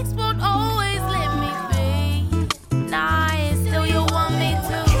ways won't always let me be nice. Still you want me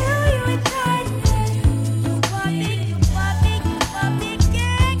to kill you with kindness. You want me, you want me, you want me,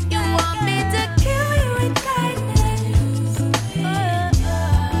 yeah. You want me to kill you with kindness.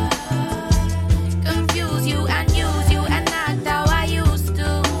 Confuse you and use you and act how I used to,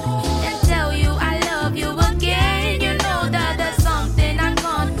 and tell you I love you again. You know that there's something I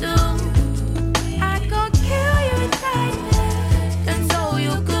can't do. I can't kill you with kindness. Console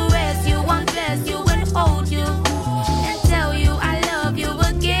you, caress you, undress you and hold you, and tell you I love you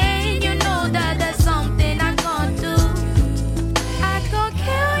again. You know that there's something I can't do. I can't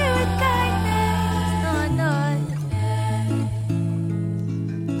kill you with kindness, no, no.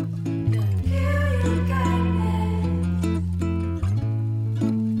 Kill you with kindness.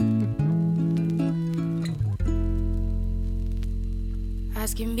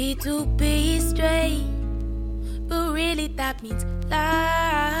 Asking me to be straight, but really that means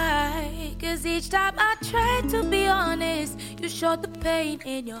lie. 'Cause each time I try to be honest, you show the pain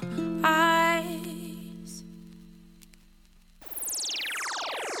in your eyes.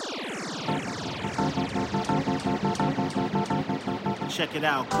 Check it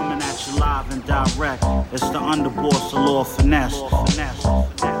out, coming at you live and direct. It's the underboss, the Lord Finesse.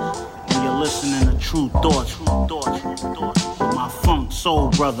 And you're listening to True Thoughts. My funk soul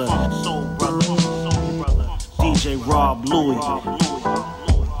brother. DJ Rob Louis.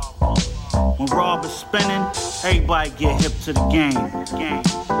 When Rob is spinning, everybody get hip to the game.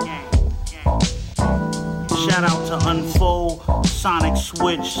 Shout out to Unfold, Sonic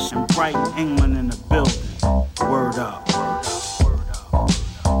Switch, and Brighton, England in the building. Word up.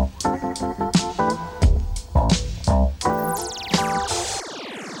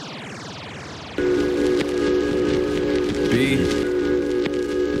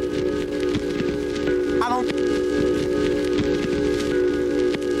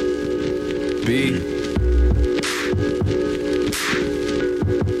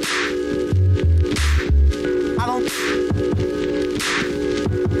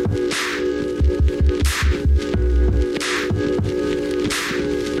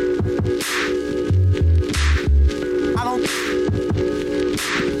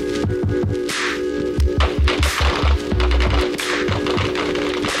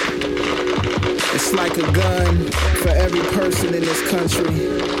 It's like a gun for every person in this country.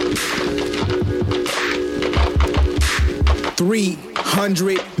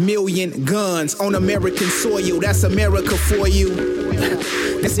 300 million guns on American soil. That's America for you.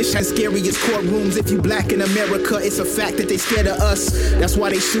 That's the scariest courtrooms. If you black in America, it's a fact that they scared of us. That's why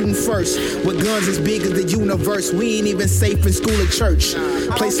they shooting first. With guns as big as the universe, we ain't even safe in school or church.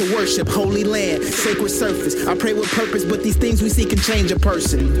 Place of worship, holy land, sacred surface. I pray with purpose, but these things we see can change a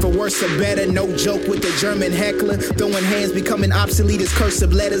person. For worse or better, no joke with the German heckler. Throwing hands, becoming obsolete as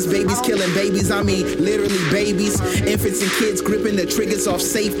cursive letters. Babies killing babies, I mean literally babies. Infants and kids gripping the triggers off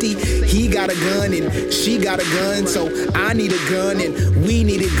safety. He got a gun and she got a gun, so I need a gun and we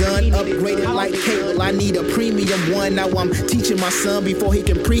need a gun. Upgraded like cable, I need a premium one. Now I'm teaching my son before he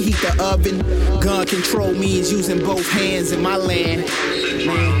can preheat the oven. Gun control means using both hands in my land.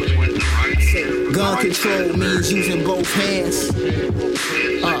 Gun control means using both hands.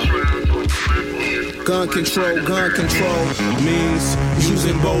 Gun control means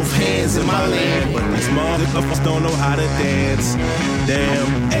using both hands in my land. But these motherfuckers don't know how to dance.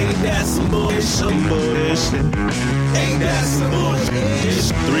 Damn, ain't that some bullshit? Ain't that some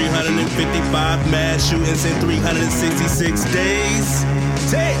bullshit? 355 mass shootings in 366 days.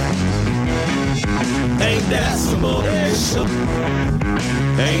 Damn, ain't that some bullshit?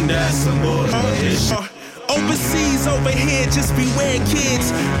 Ain't that some bullshit? Overseas, over here, just beware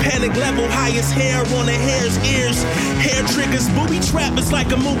kids. Panic level, highest hair on a hair's ears. Hair triggers, booby trap is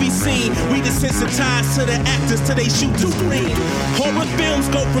like a movie scene. We desensitized to the actors till they shoot too clean. Horror films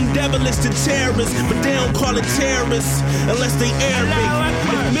go from devilish to terrorists, but they don't call it terrorists unless they Arabic.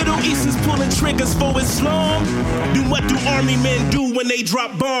 If Middle East is pulling triggers for Islam, then what do army men do when they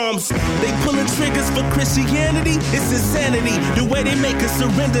drop bombs? They pulling triggers for Christianity? It's insanity, the way they make us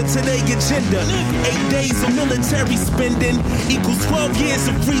surrender to their agenda. 8 days of military spending equals 12 years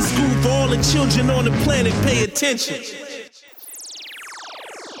of free school for all the children on the planet. Pay attention.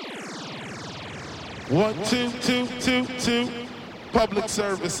 1, 2, 2, 2, 2. Public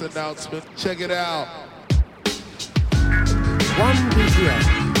service announcement. Check it out. 1 BGM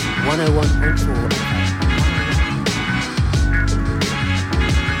 101.4.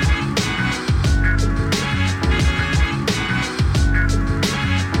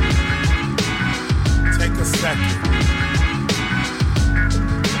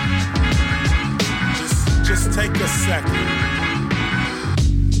 Just take a second.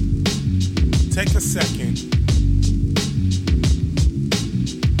 Take a second.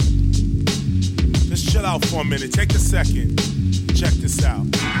 Just chill out for a minute. Take a second. Check this out.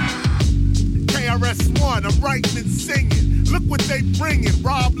 KRS-One, I'm writing and singing. Look what they bringing.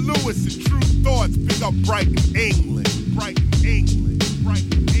 Rob Lewis and True Thoughts. Big up Brighton, England. Brighton, England.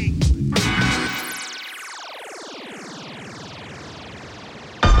 Brighton, England.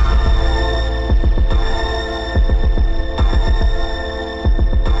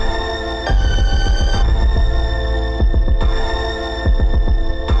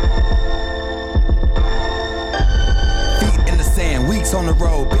 On the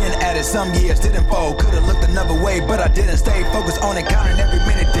road, been at it some years, didn't fold. Could've looked another way, but I didn't. Stay focused on it, counting every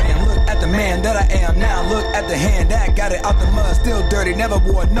minute. Damn, look at the man that I am now. Look at the hand that got it out the mud, still dirty. Never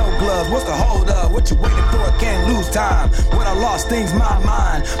wore no gloves. What's the hold up? What you waiting for? Can't lose time. What I lost, things my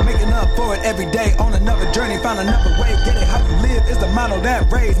mind. Making up for it every day on another journey. Found another way. Get it how you live is the motto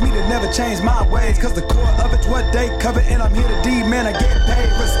that raised me to never change my ways. Cause the core of it's what they cover, and I'm here to demand. I get paid,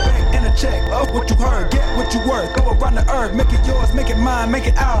 respect, and a check of what you heard. Get what you worth. Go around the earth, make it yours, make it mine, make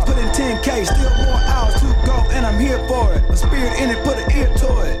it ours. Put in 10K, still more hours to go, and I'm here for it. A spirit in it, put an ear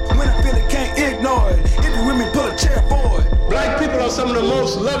to it. When I feel it, can't ignore it. If you with me, pull a chair for it. Black people are some of the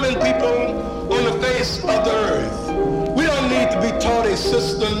most loving people on the face of the earth. We don't need to be taught a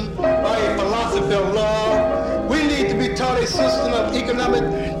system or a philosophy of love. We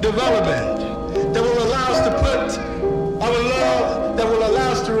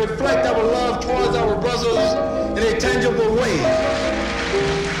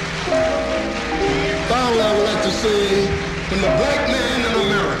say, when the black man in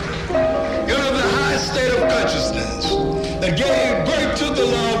America entered the high state of consciousness that gave birth to the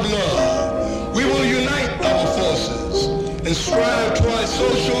law of love, we will unite our forces and strive towards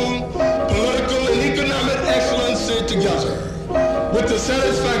social, political, and economic excellency together with the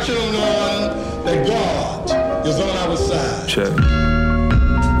satisfaction of knowing that God is on our side. Check.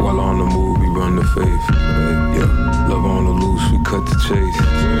 While on the move, we run the faith. Yeah. Love on the loose, we cut the chase.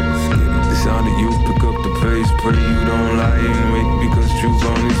 The sound of youth, pick up the pace. Pray you don't lie and wait because truth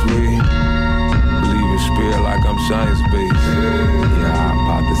on its way. Believe in spirit like I'm science-based. Yeah, I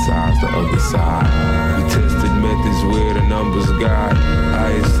hypothesize the other side. We tested methods where the numbers guide.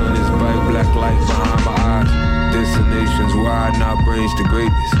 Highest sun is bright, black light behind my eyes. Destinations wide, not brains to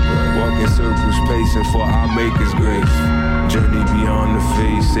greatness. Walking circles, pacing for our maker's grace. Journey beyond the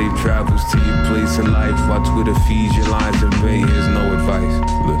face, safe travels to your place in life. While Twitter feeds your lines in vain, here's no advice.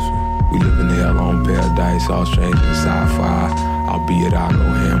 Listen, we live in hell on paradise, all strange and sci-fi. Albeit I go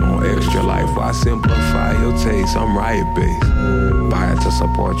ham on extra life. Why simplify your taste? I'm riot-based. Buy it to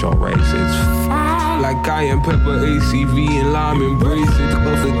support your race. It's fine. Like cayenne pepper, ACV, and lime embrace it.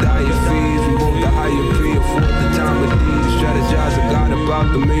 Close the diet phase. We want the higher pay. Afford the time of these. Strategize a God about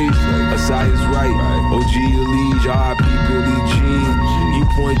the maze. Asiah's right. OG Elige, RIP Billie Jean. You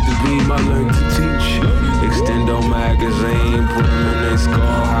point the beam, I learned to teach. Extendo magazine. Put them in their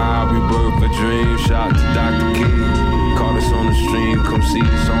skull high. Rebirth a dream. Shout to Dr. K. Caught us on the stream, come see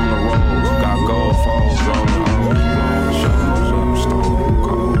us on the road. Got gold falls, drone the hoes, blowing shows up, stone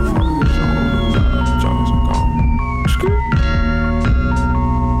cold, fucking showing Johnson gone. Skirt.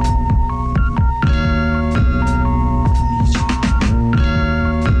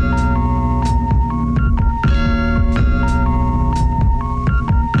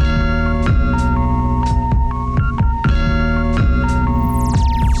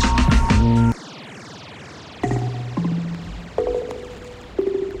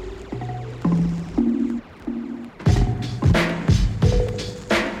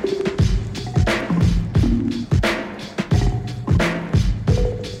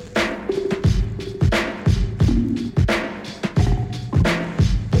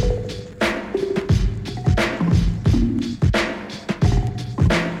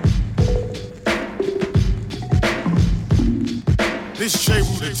 This J.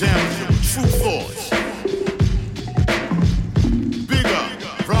 Rooted down with True Thoughts. Big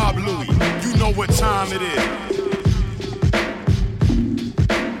up, Rob Louie. You know what time it is.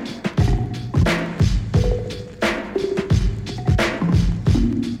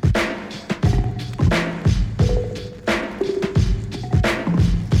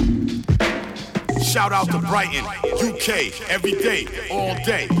 Shout out to Brighton, UK, every day, all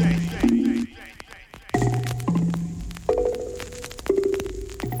day.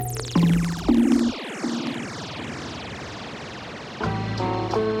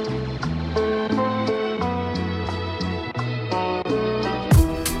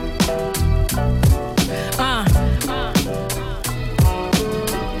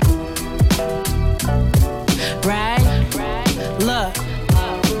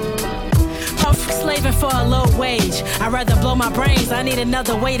 I'd rather blow my brains, I need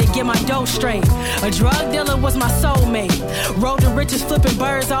another way to get my dough straight. A drug dealer was my soulmate. Road to riches flipping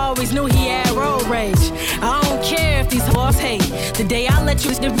birds, I always knew he had road rage. I don't care if these hoes hate. The day I let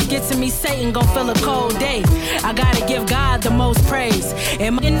you get to me, Satan gon' feel a cold day. I gotta give God the most praise.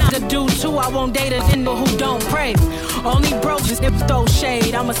 And my not a dude too, I won't date a nigga who don't pray. Only broke just throw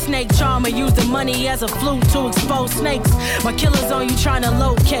shade. I'm a snake charmer, use the money as a flute to expose snakes. My killer's on you trying to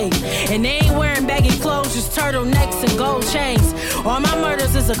locate. And they ain't wearing baggy clothes, just turtlenecks and gold chains. All my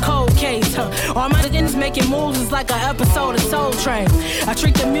murders is a cold case. All my ends making moves is like an episode of Soul Train. I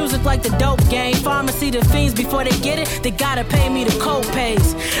treat the music like the dope game. Pharmacy the fiends before they get it, they gotta pay me the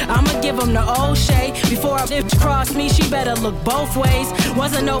co-pays. I'ma give them the old shade. Before a bitch cross me, she better look both ways.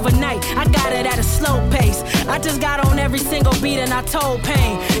 Wasn't overnight, I got it at a slow pace. I just got on every single beat and I told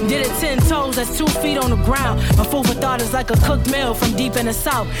pain. Did it 10 toes, that's 2 feet on the ground. My food for thought is like a cooked meal from deep in the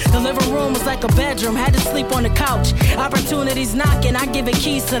south. The living room was like a bedroom, had to sleep on the couch. Opportunities knocking, I give it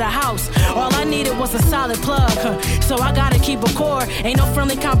keys to the house. All I needed was a solid plug, so I gotta keep a core. Ain't no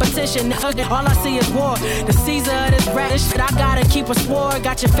friendly competition, all I see is war. The Caesar of this radish shit, I gotta keep a sword.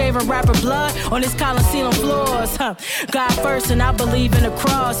 Got your favorite rapper blood on this Coliseum floors. God first and I believe in the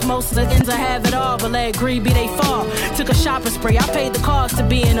cross. Most of the ends I have it all, but let greed be they fall. Took a shopping spree, I paid the cost to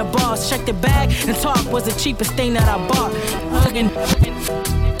being a boss. Checked the bag and talk was the cheapest thing that I bought.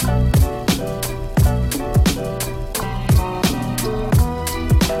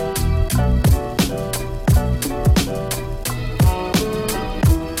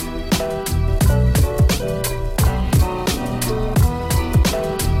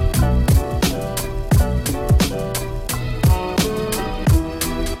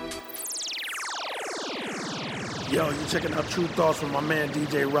 True Thoughts with my man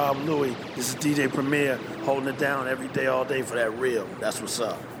DJ Rob Louie. This is DJ Premier holding it down every day, all day for that real. That's what's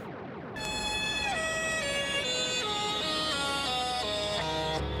up.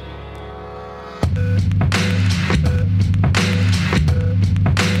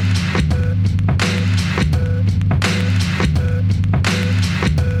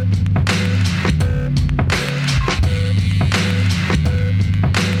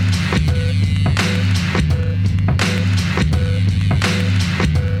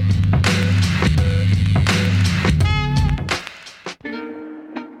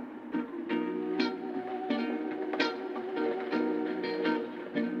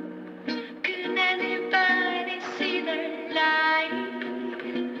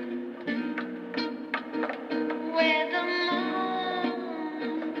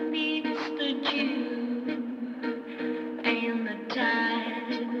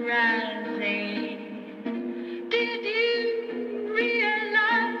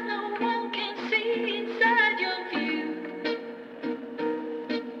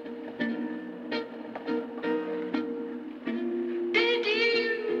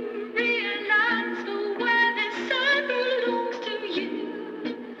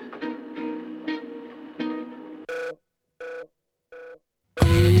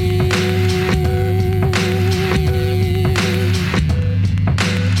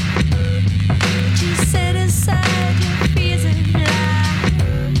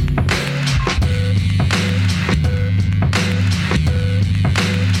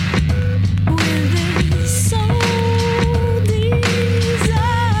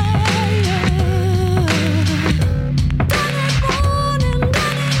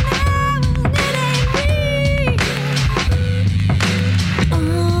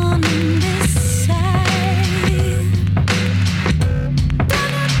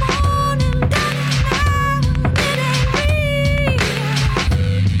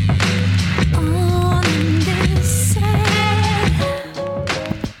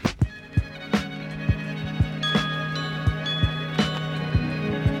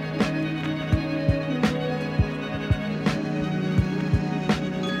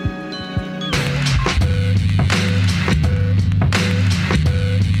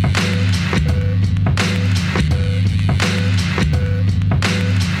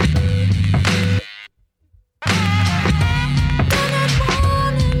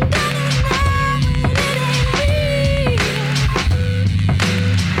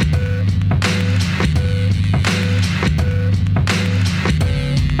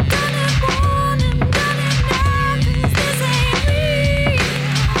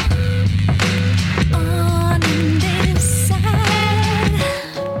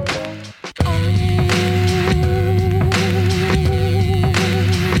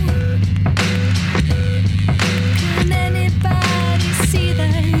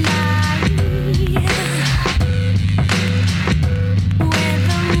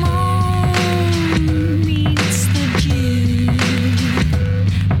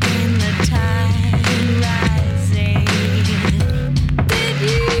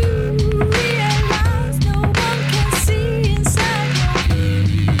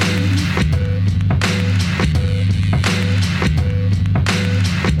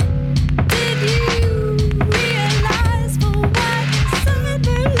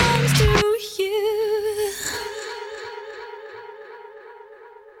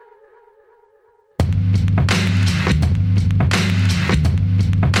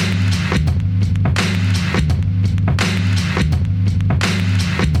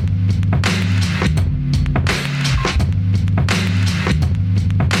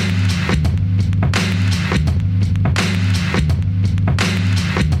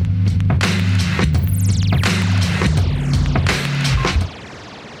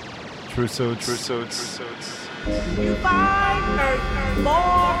 Truths. You find earth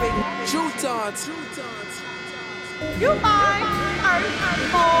boring. Truth Thoughts. You find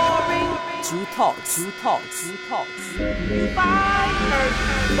earth boring. True thoughts. You find earth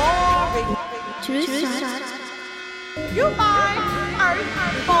boring. You find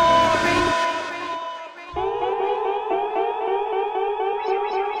earth boring.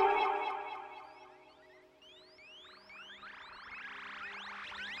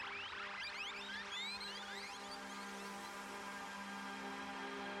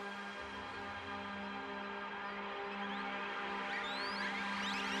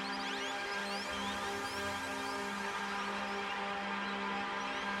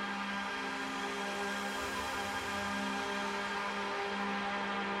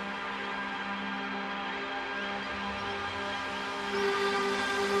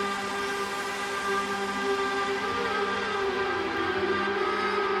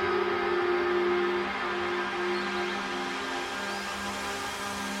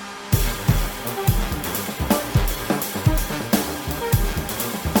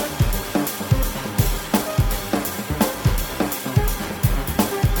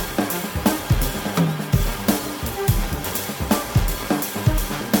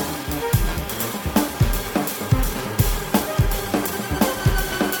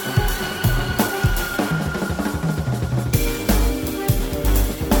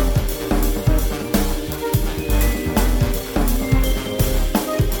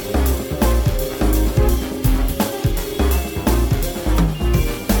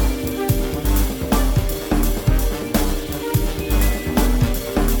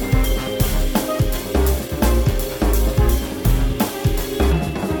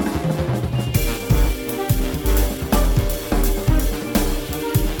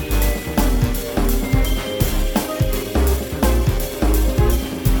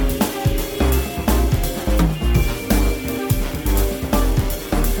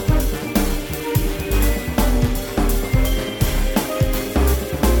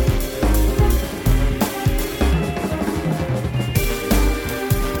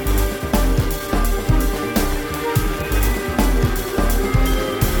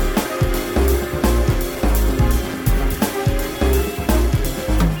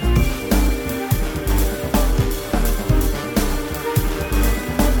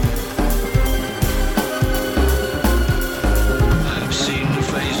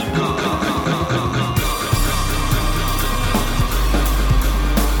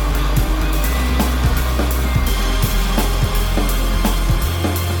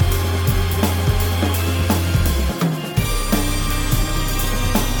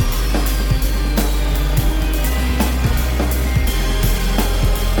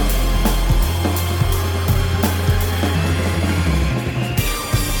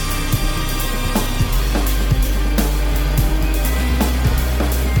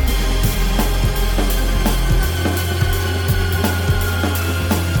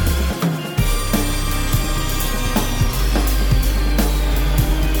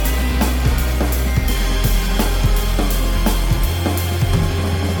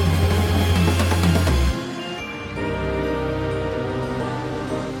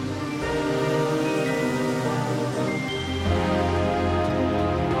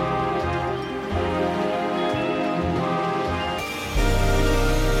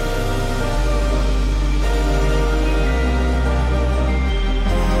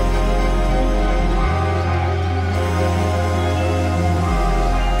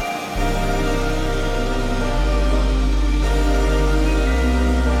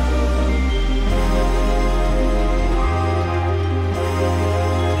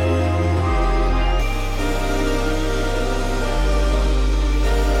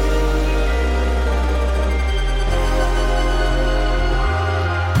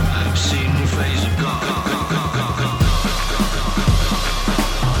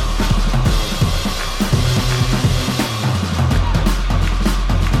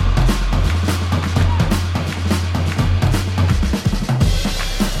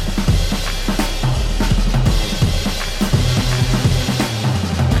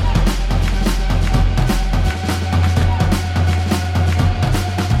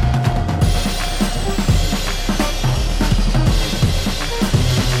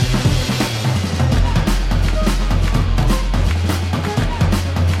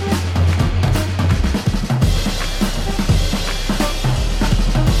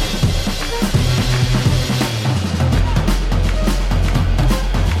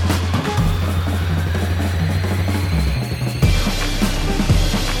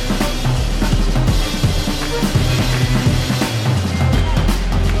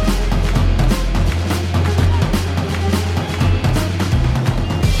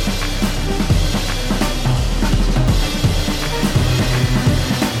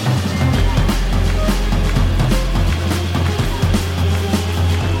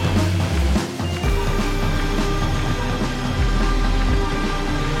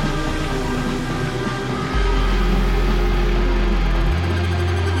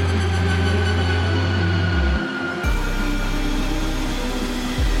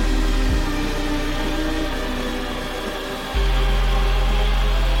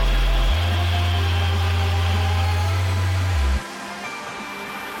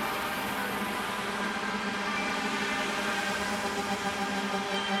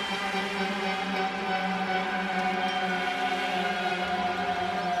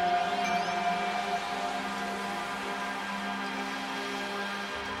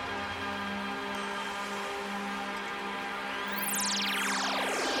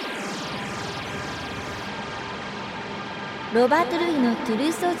 ロバート・ルイのトゥル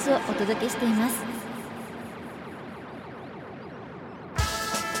ーストーツをお届けしています。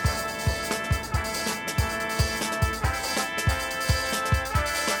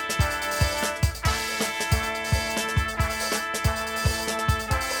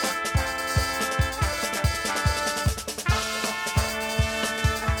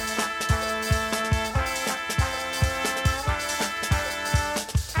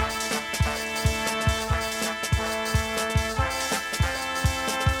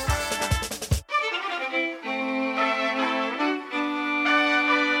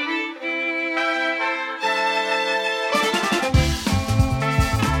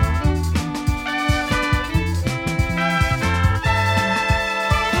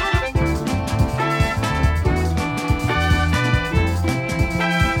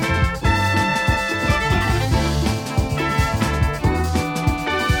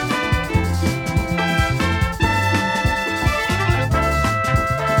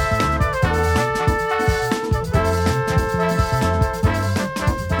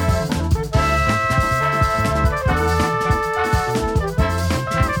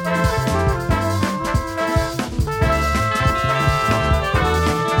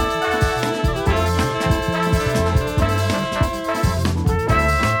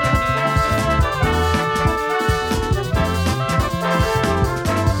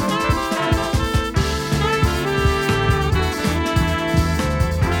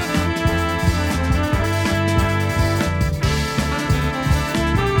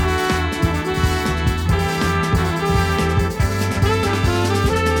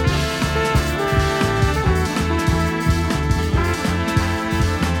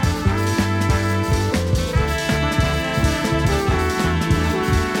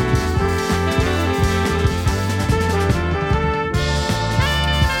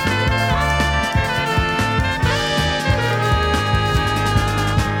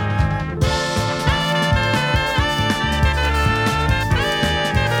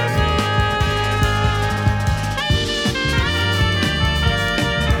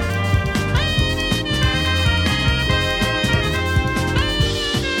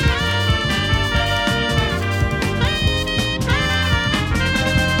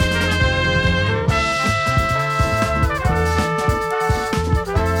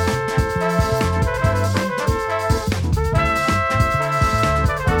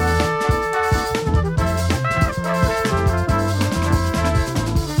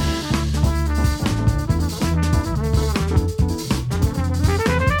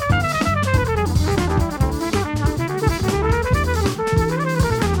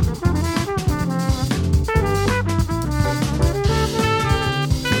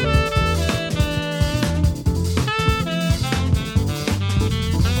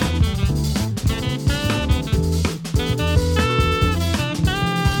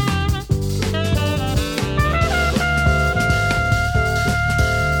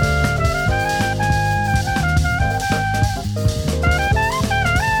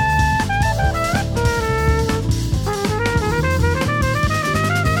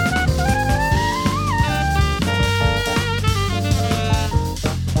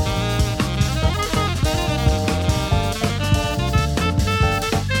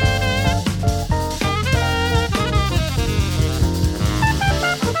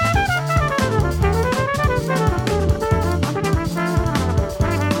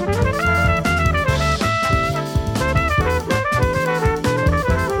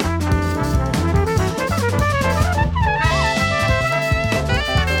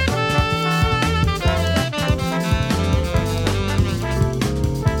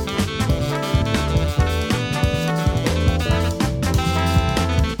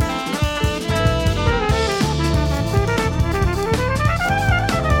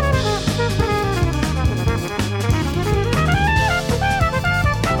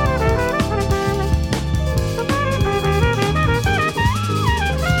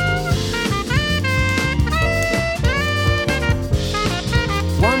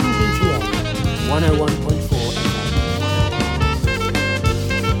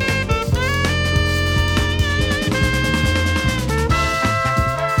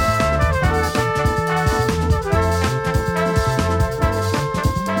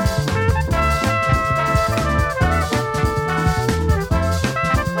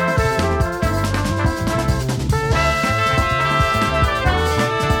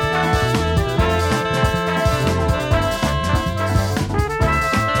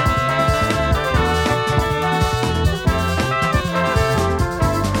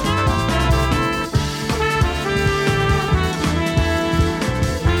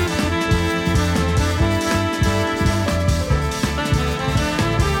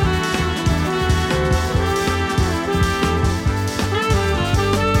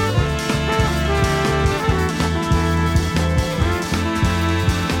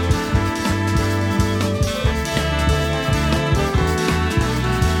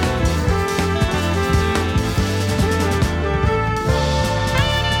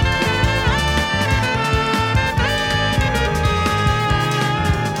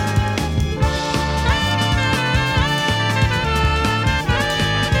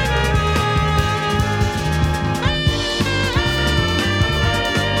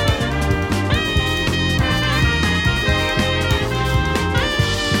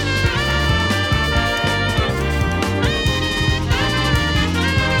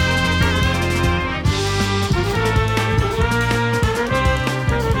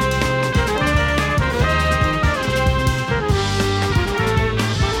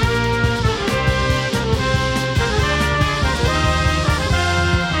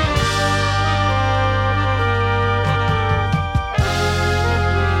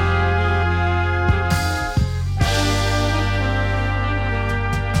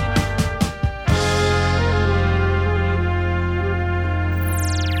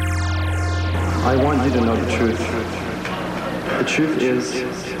I want you to know the truth. The truth is,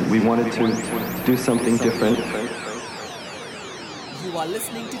 we wanted to do something different. You are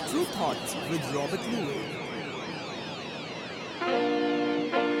listening to True Thoughts with Robert Louis.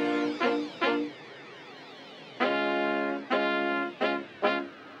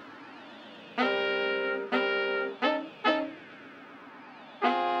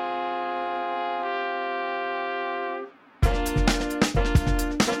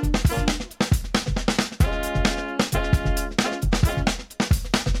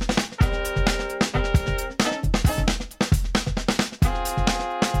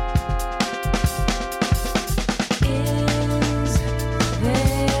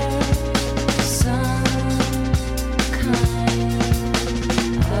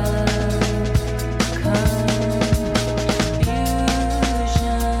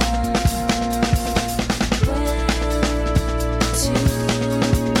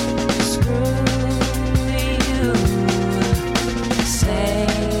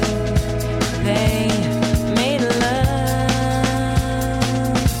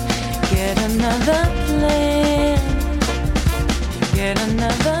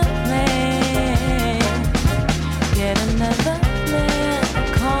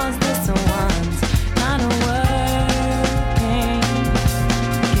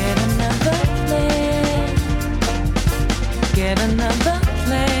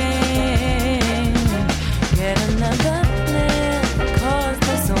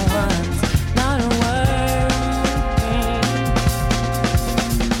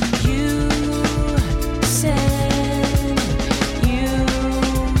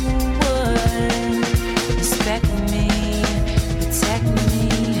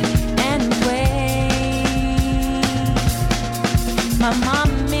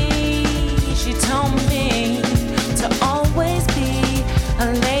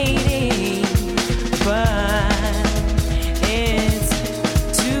 lady.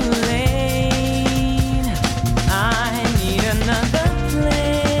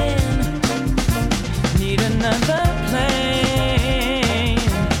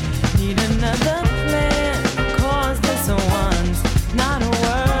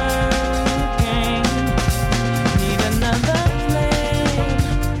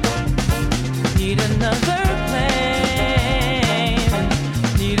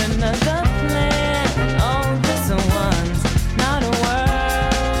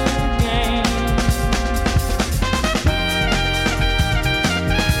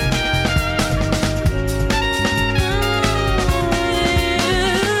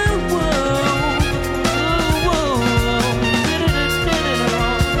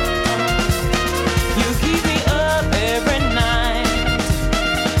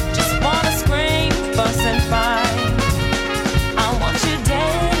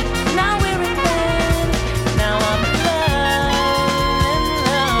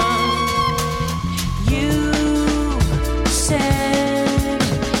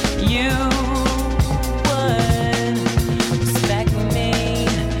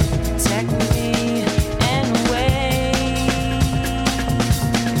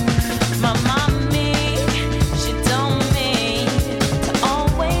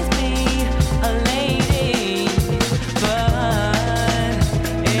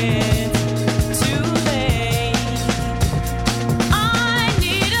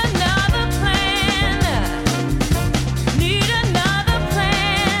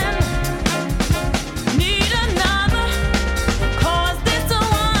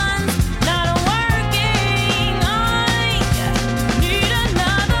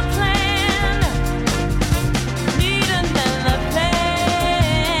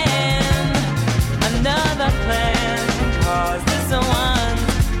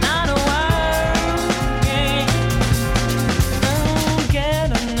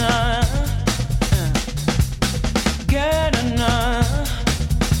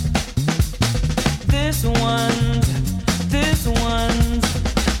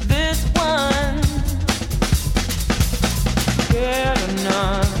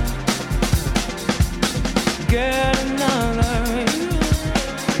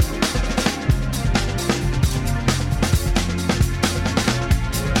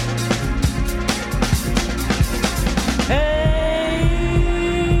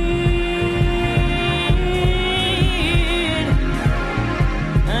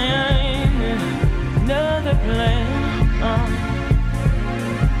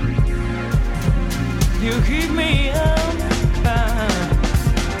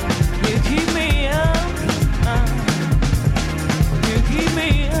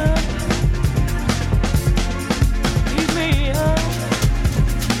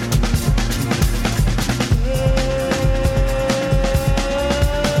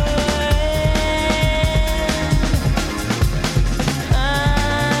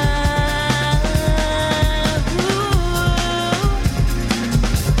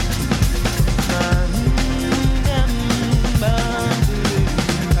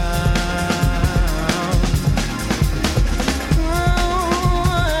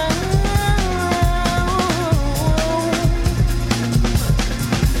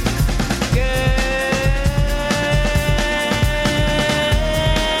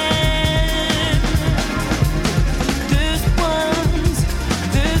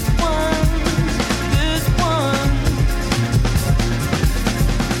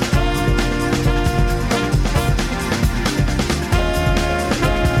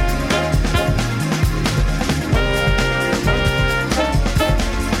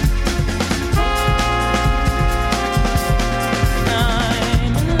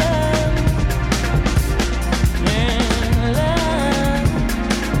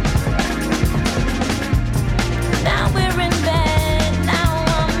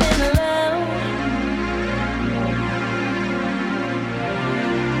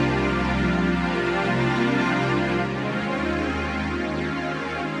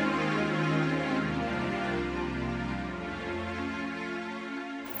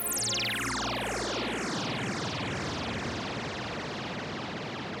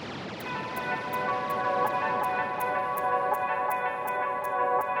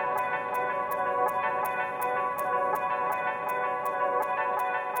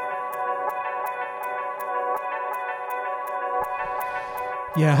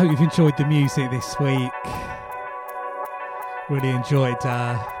 Yeah, I hope you've enjoyed the music this week. Really enjoyed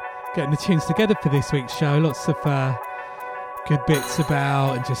getting the tunes together for this week's show. Lots of good bits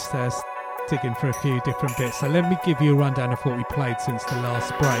about, and just digging for a few different bits. So let me give you a rundown of what we played since the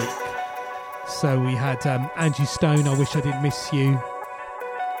last break. So we had Angie Stone, I Wish I Didn't Miss You.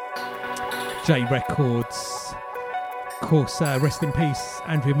 J Records. Of course, rest in peace,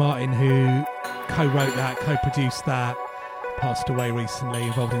 Andrea Martin, who co-wrote that, co-produced that. Passed away recently,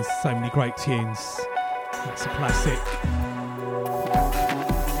 involved in so many great tunes. That's a classic.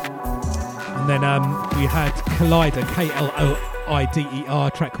 And then we had Collider,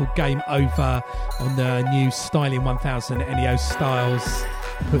 K-L-O-I-D-E-R, track called Game Over, on the new Styling 1000 NEO Styles.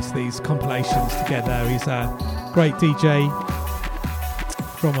 Puts these compilations together. He's a great DJ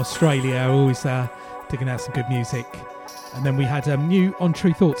from Australia, always digging out some good music. And then we had new on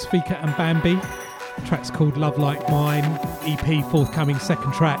True Thoughts, Fika and Bambi. The track's called Love Like Mine. EP forthcoming,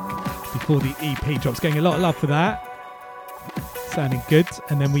 second track before the EP drops. Getting a lot of love for that. Sounding good.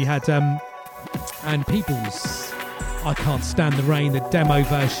 And then we had Ann Peebles, I Can't Stand the Rain, the demo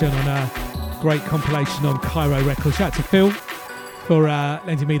version on a great compilation on Cairo Records. Shout out to Phil for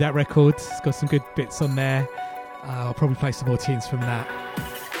lending me that record. It's got some good bits on there. I'll probably play some more tunes from that,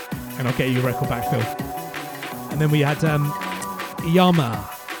 and I'll get you a record back, Phil. And then we had Iyama,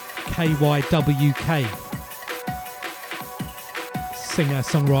 K-Y-W-K, singer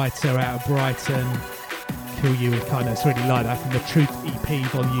songwriter out of Brighton. Kill You with Kindness, really like that, from the Truth EP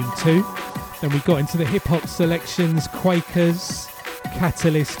Volume 2. Then we got into the hip hop selections. Quakers,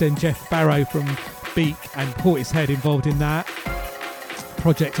 Catalyst and Jeff Barrow from Beak and Portishead involved in that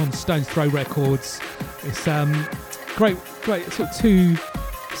project on Stone's Throw Records. It's great sort of two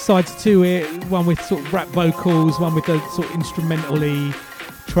sides to it, one with sort of rap vocals, one with the sort of instrumental-y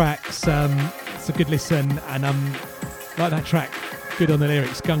tracks. It's a good listen, and like that track, good on the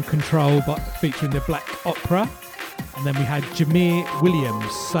lyrics, Gun Control, but featuring the Black Opera. And then we had Jameer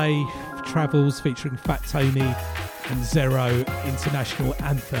Williams, Safe Travels, featuring Fat Tony and Zero, International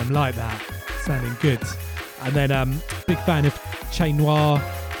Anthem, like that, sounding good. And then big fan of Che Noir,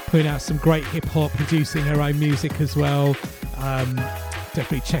 putting out some great hip-hop, producing her own music as well.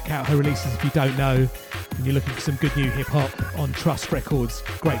 Definitely check out her releases if you don't know, and you're looking for some good new hip-hop on Trust Records.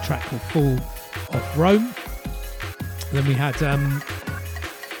 Great track called Fall of Rome. Then we had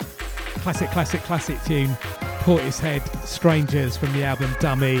classic tune, Portishead, Strangers, from the album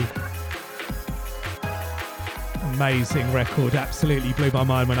Dummy. Amazing record, absolutely blew my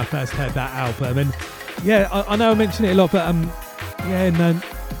mind when I first heard that album. And yeah, I know I mention it a lot, but in the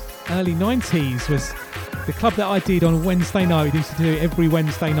early 90s was the club that I did on a Wednesday night. We used to do it every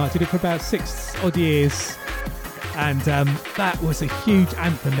Wednesday night. Did it for about 6 odd years, and that was a huge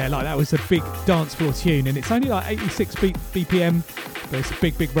anthem there. Like, that was a big dance floor tune, and it's only like 86 BPM, but it's a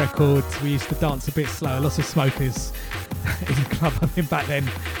big record. We used to dance a bit slower. Lots of smokers in the club I mean back then.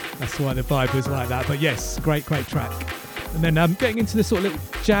 That's why the vibe was like that. But yes, great track. And then getting into the sort of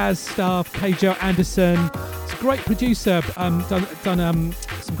little jazz stuff, KJ Anderson. It's a great producer, done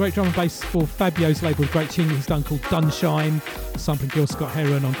some great drum and bass for Fabio's label, great tune he's done called Dunshine, sampling Gil Scott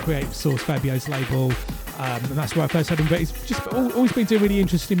Heron on Creative Source, Fabio's label, and that's where I first heard him. But he's just always been doing really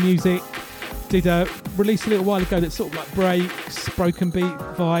interesting music. Did a release a little while ago that's sort of like breaks, broken beat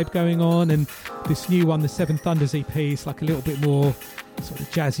vibe going on, and this new one, the Seven Thunders EP, is like a little bit more sort of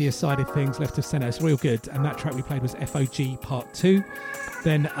jazzier side of things, left of centre. It's real good. And that track we played was FOG Part 2.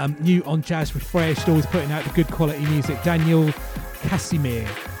 Then new on Jazz Refreshed, always putting out the good quality music, Daniel Casimir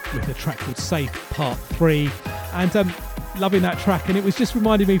with a track called Safe Part 3. And loving that track, and it was just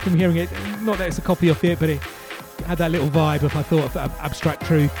reminding me from hearing it, not that it's a copy of it, but it had that little vibe of, I thought, of Abstract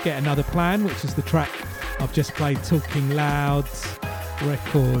Truth, Get Another Plan, which is the track I've just played, Talking Loud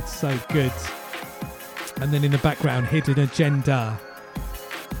Records, so good. And then in the background, Hidden Agenda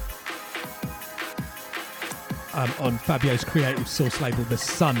on Fabio's Creative Source label, The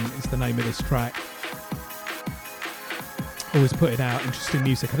Sun is the name of this track. Always putting out interesting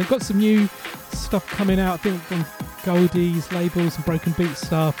music. And they've got some new stuff coming out, I think, from Goldie's labels and Broken Beat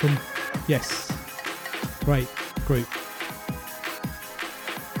stuff. And yes, great group.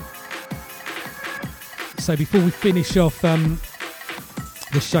 So before we finish off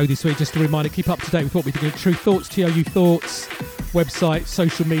the show this week, just a reminder, keep up to date with what we're doing. True Thoughts, TOU Thoughts, website,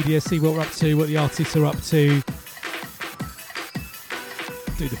 social media, see what we're up to, what the artists are up to.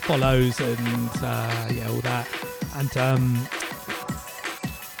 Do the follows and all that. And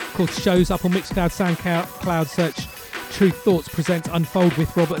of course, shows up on Mixcloud, SoundCloud, search True Thoughts Presents Unfold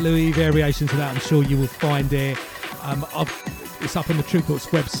with Robert Louis. Variations of that, I'm sure you will find it. It's up on the True Thoughts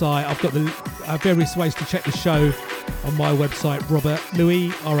website. I've got the various ways to check the show on my website, Robert Louis,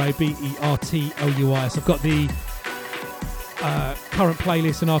 RobertLouis. So I've got the current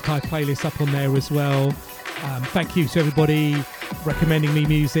playlist and archive playlist up on there as well. Thank you to everybody recommending me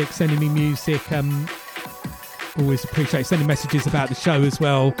music, sending me music. Always appreciate sending messages about the show as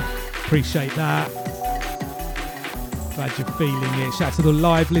well. Appreciate that. Glad you're feeling it. Shout out to the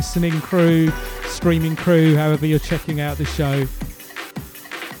live listening crew, streaming crew, however you're checking out the show.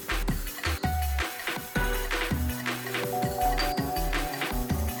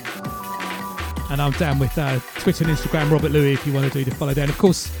 And I'm down with Twitter and Instagram, Robert Louis, if you want to do the follow there. And of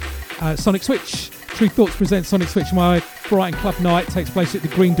course, Sonic Switch. True Thoughts presents Sonic Switch. My Brighton Club night takes place at the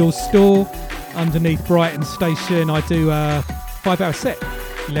Green Door store underneath Brighton Station. I do a 5-hour set,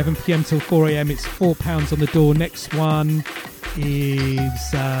 11 p.m. till 4 a.m. It's £4 on the door. Next one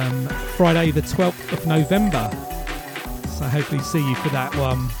is Friday the 12th of November. So hopefully see you for that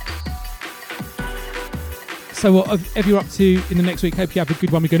one. So whatever you're up to in the next week, hope you have a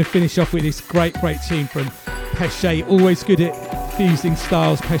good one. We're going to finish off with this great tune from Pesce. Always good at fusing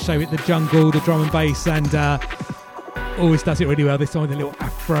styles. Pesce with the jungle, the drum and bass, and always does it really well. This time with a little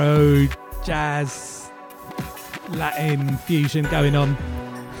Afro, jazz, Latin fusion going on.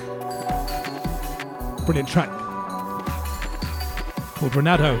 Brilliant track called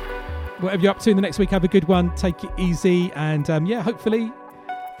Ronaldo. Whatever you're up to in the next week, have a good one. Take it easy, and hopefully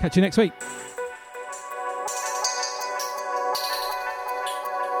catch you next week.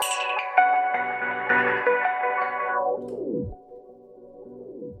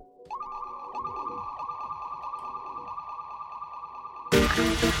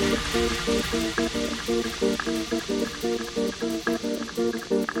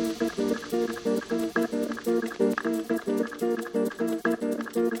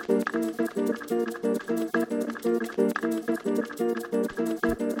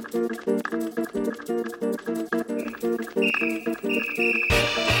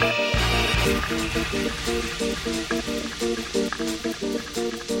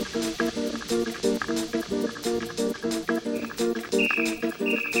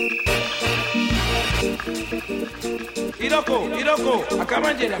 Iroko,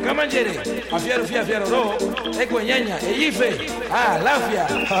 akamanjere, afiaro ro, ekwenyanya, eyife, lafia,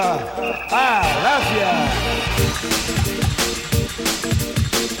 lafia.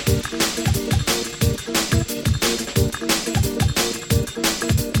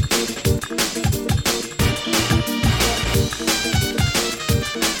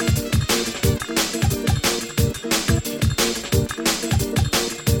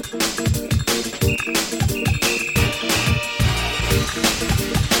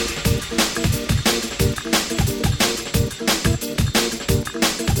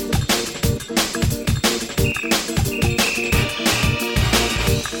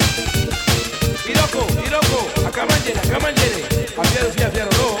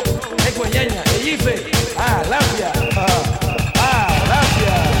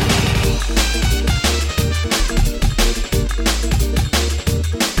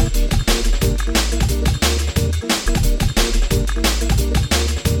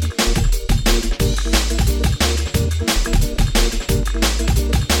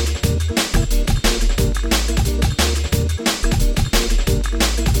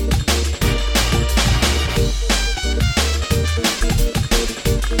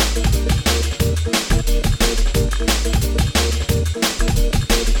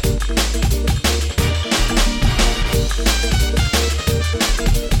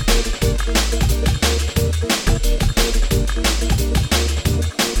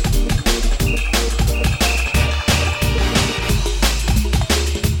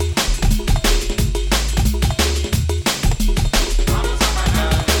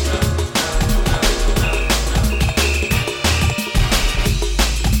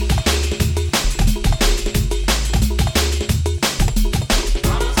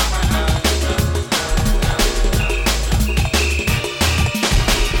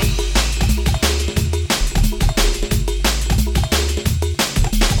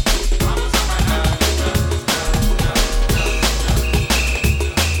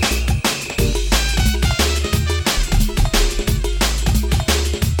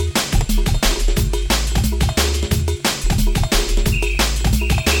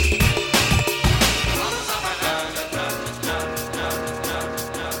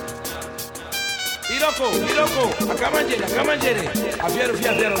 Iroko, akamanjere,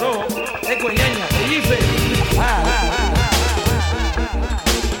 afiaro ro, ekwenyanya, eyife,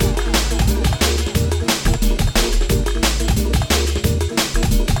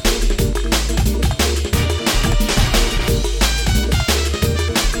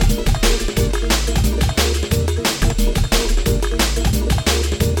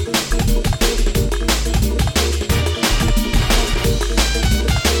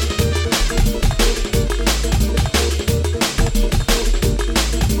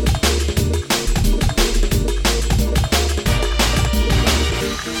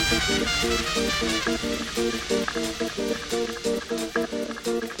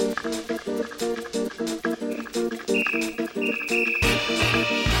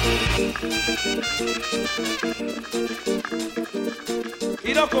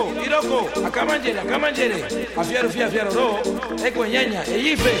 Iroko, akamanjere, afiaro ro, ekwenyanya,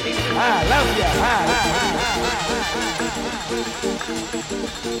 eyife, lafia,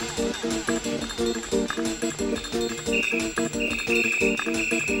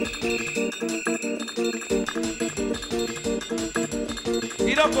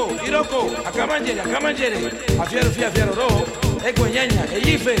 Iroko, akamanjere, afiaro ro, ekwenyanya,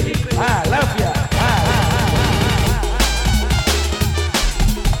 eyife, lafia,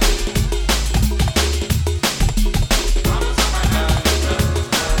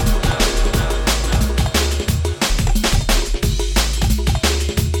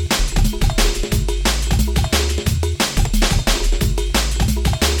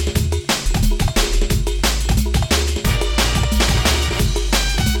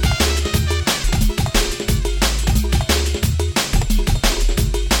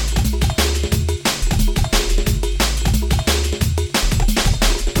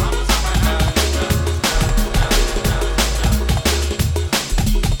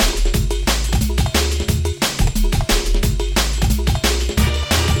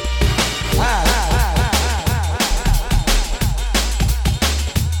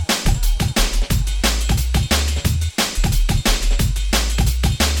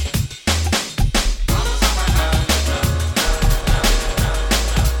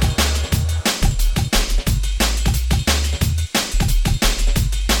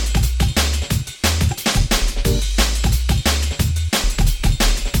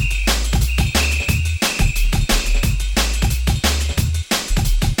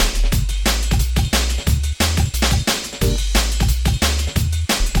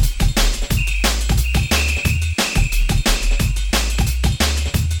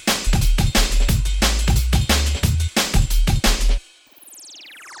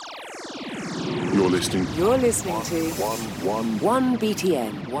 You're listening to 1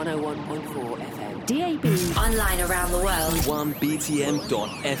 BTN 101.4 FM. DAB. Online around the world.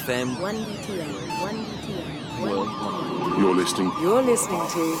 1BTM.FM. 1BTN. You're listening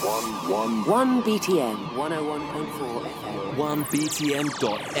to 1 BTN 101.4 FM.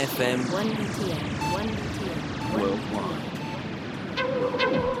 1BTM.FM. 1BTN. Worldwide.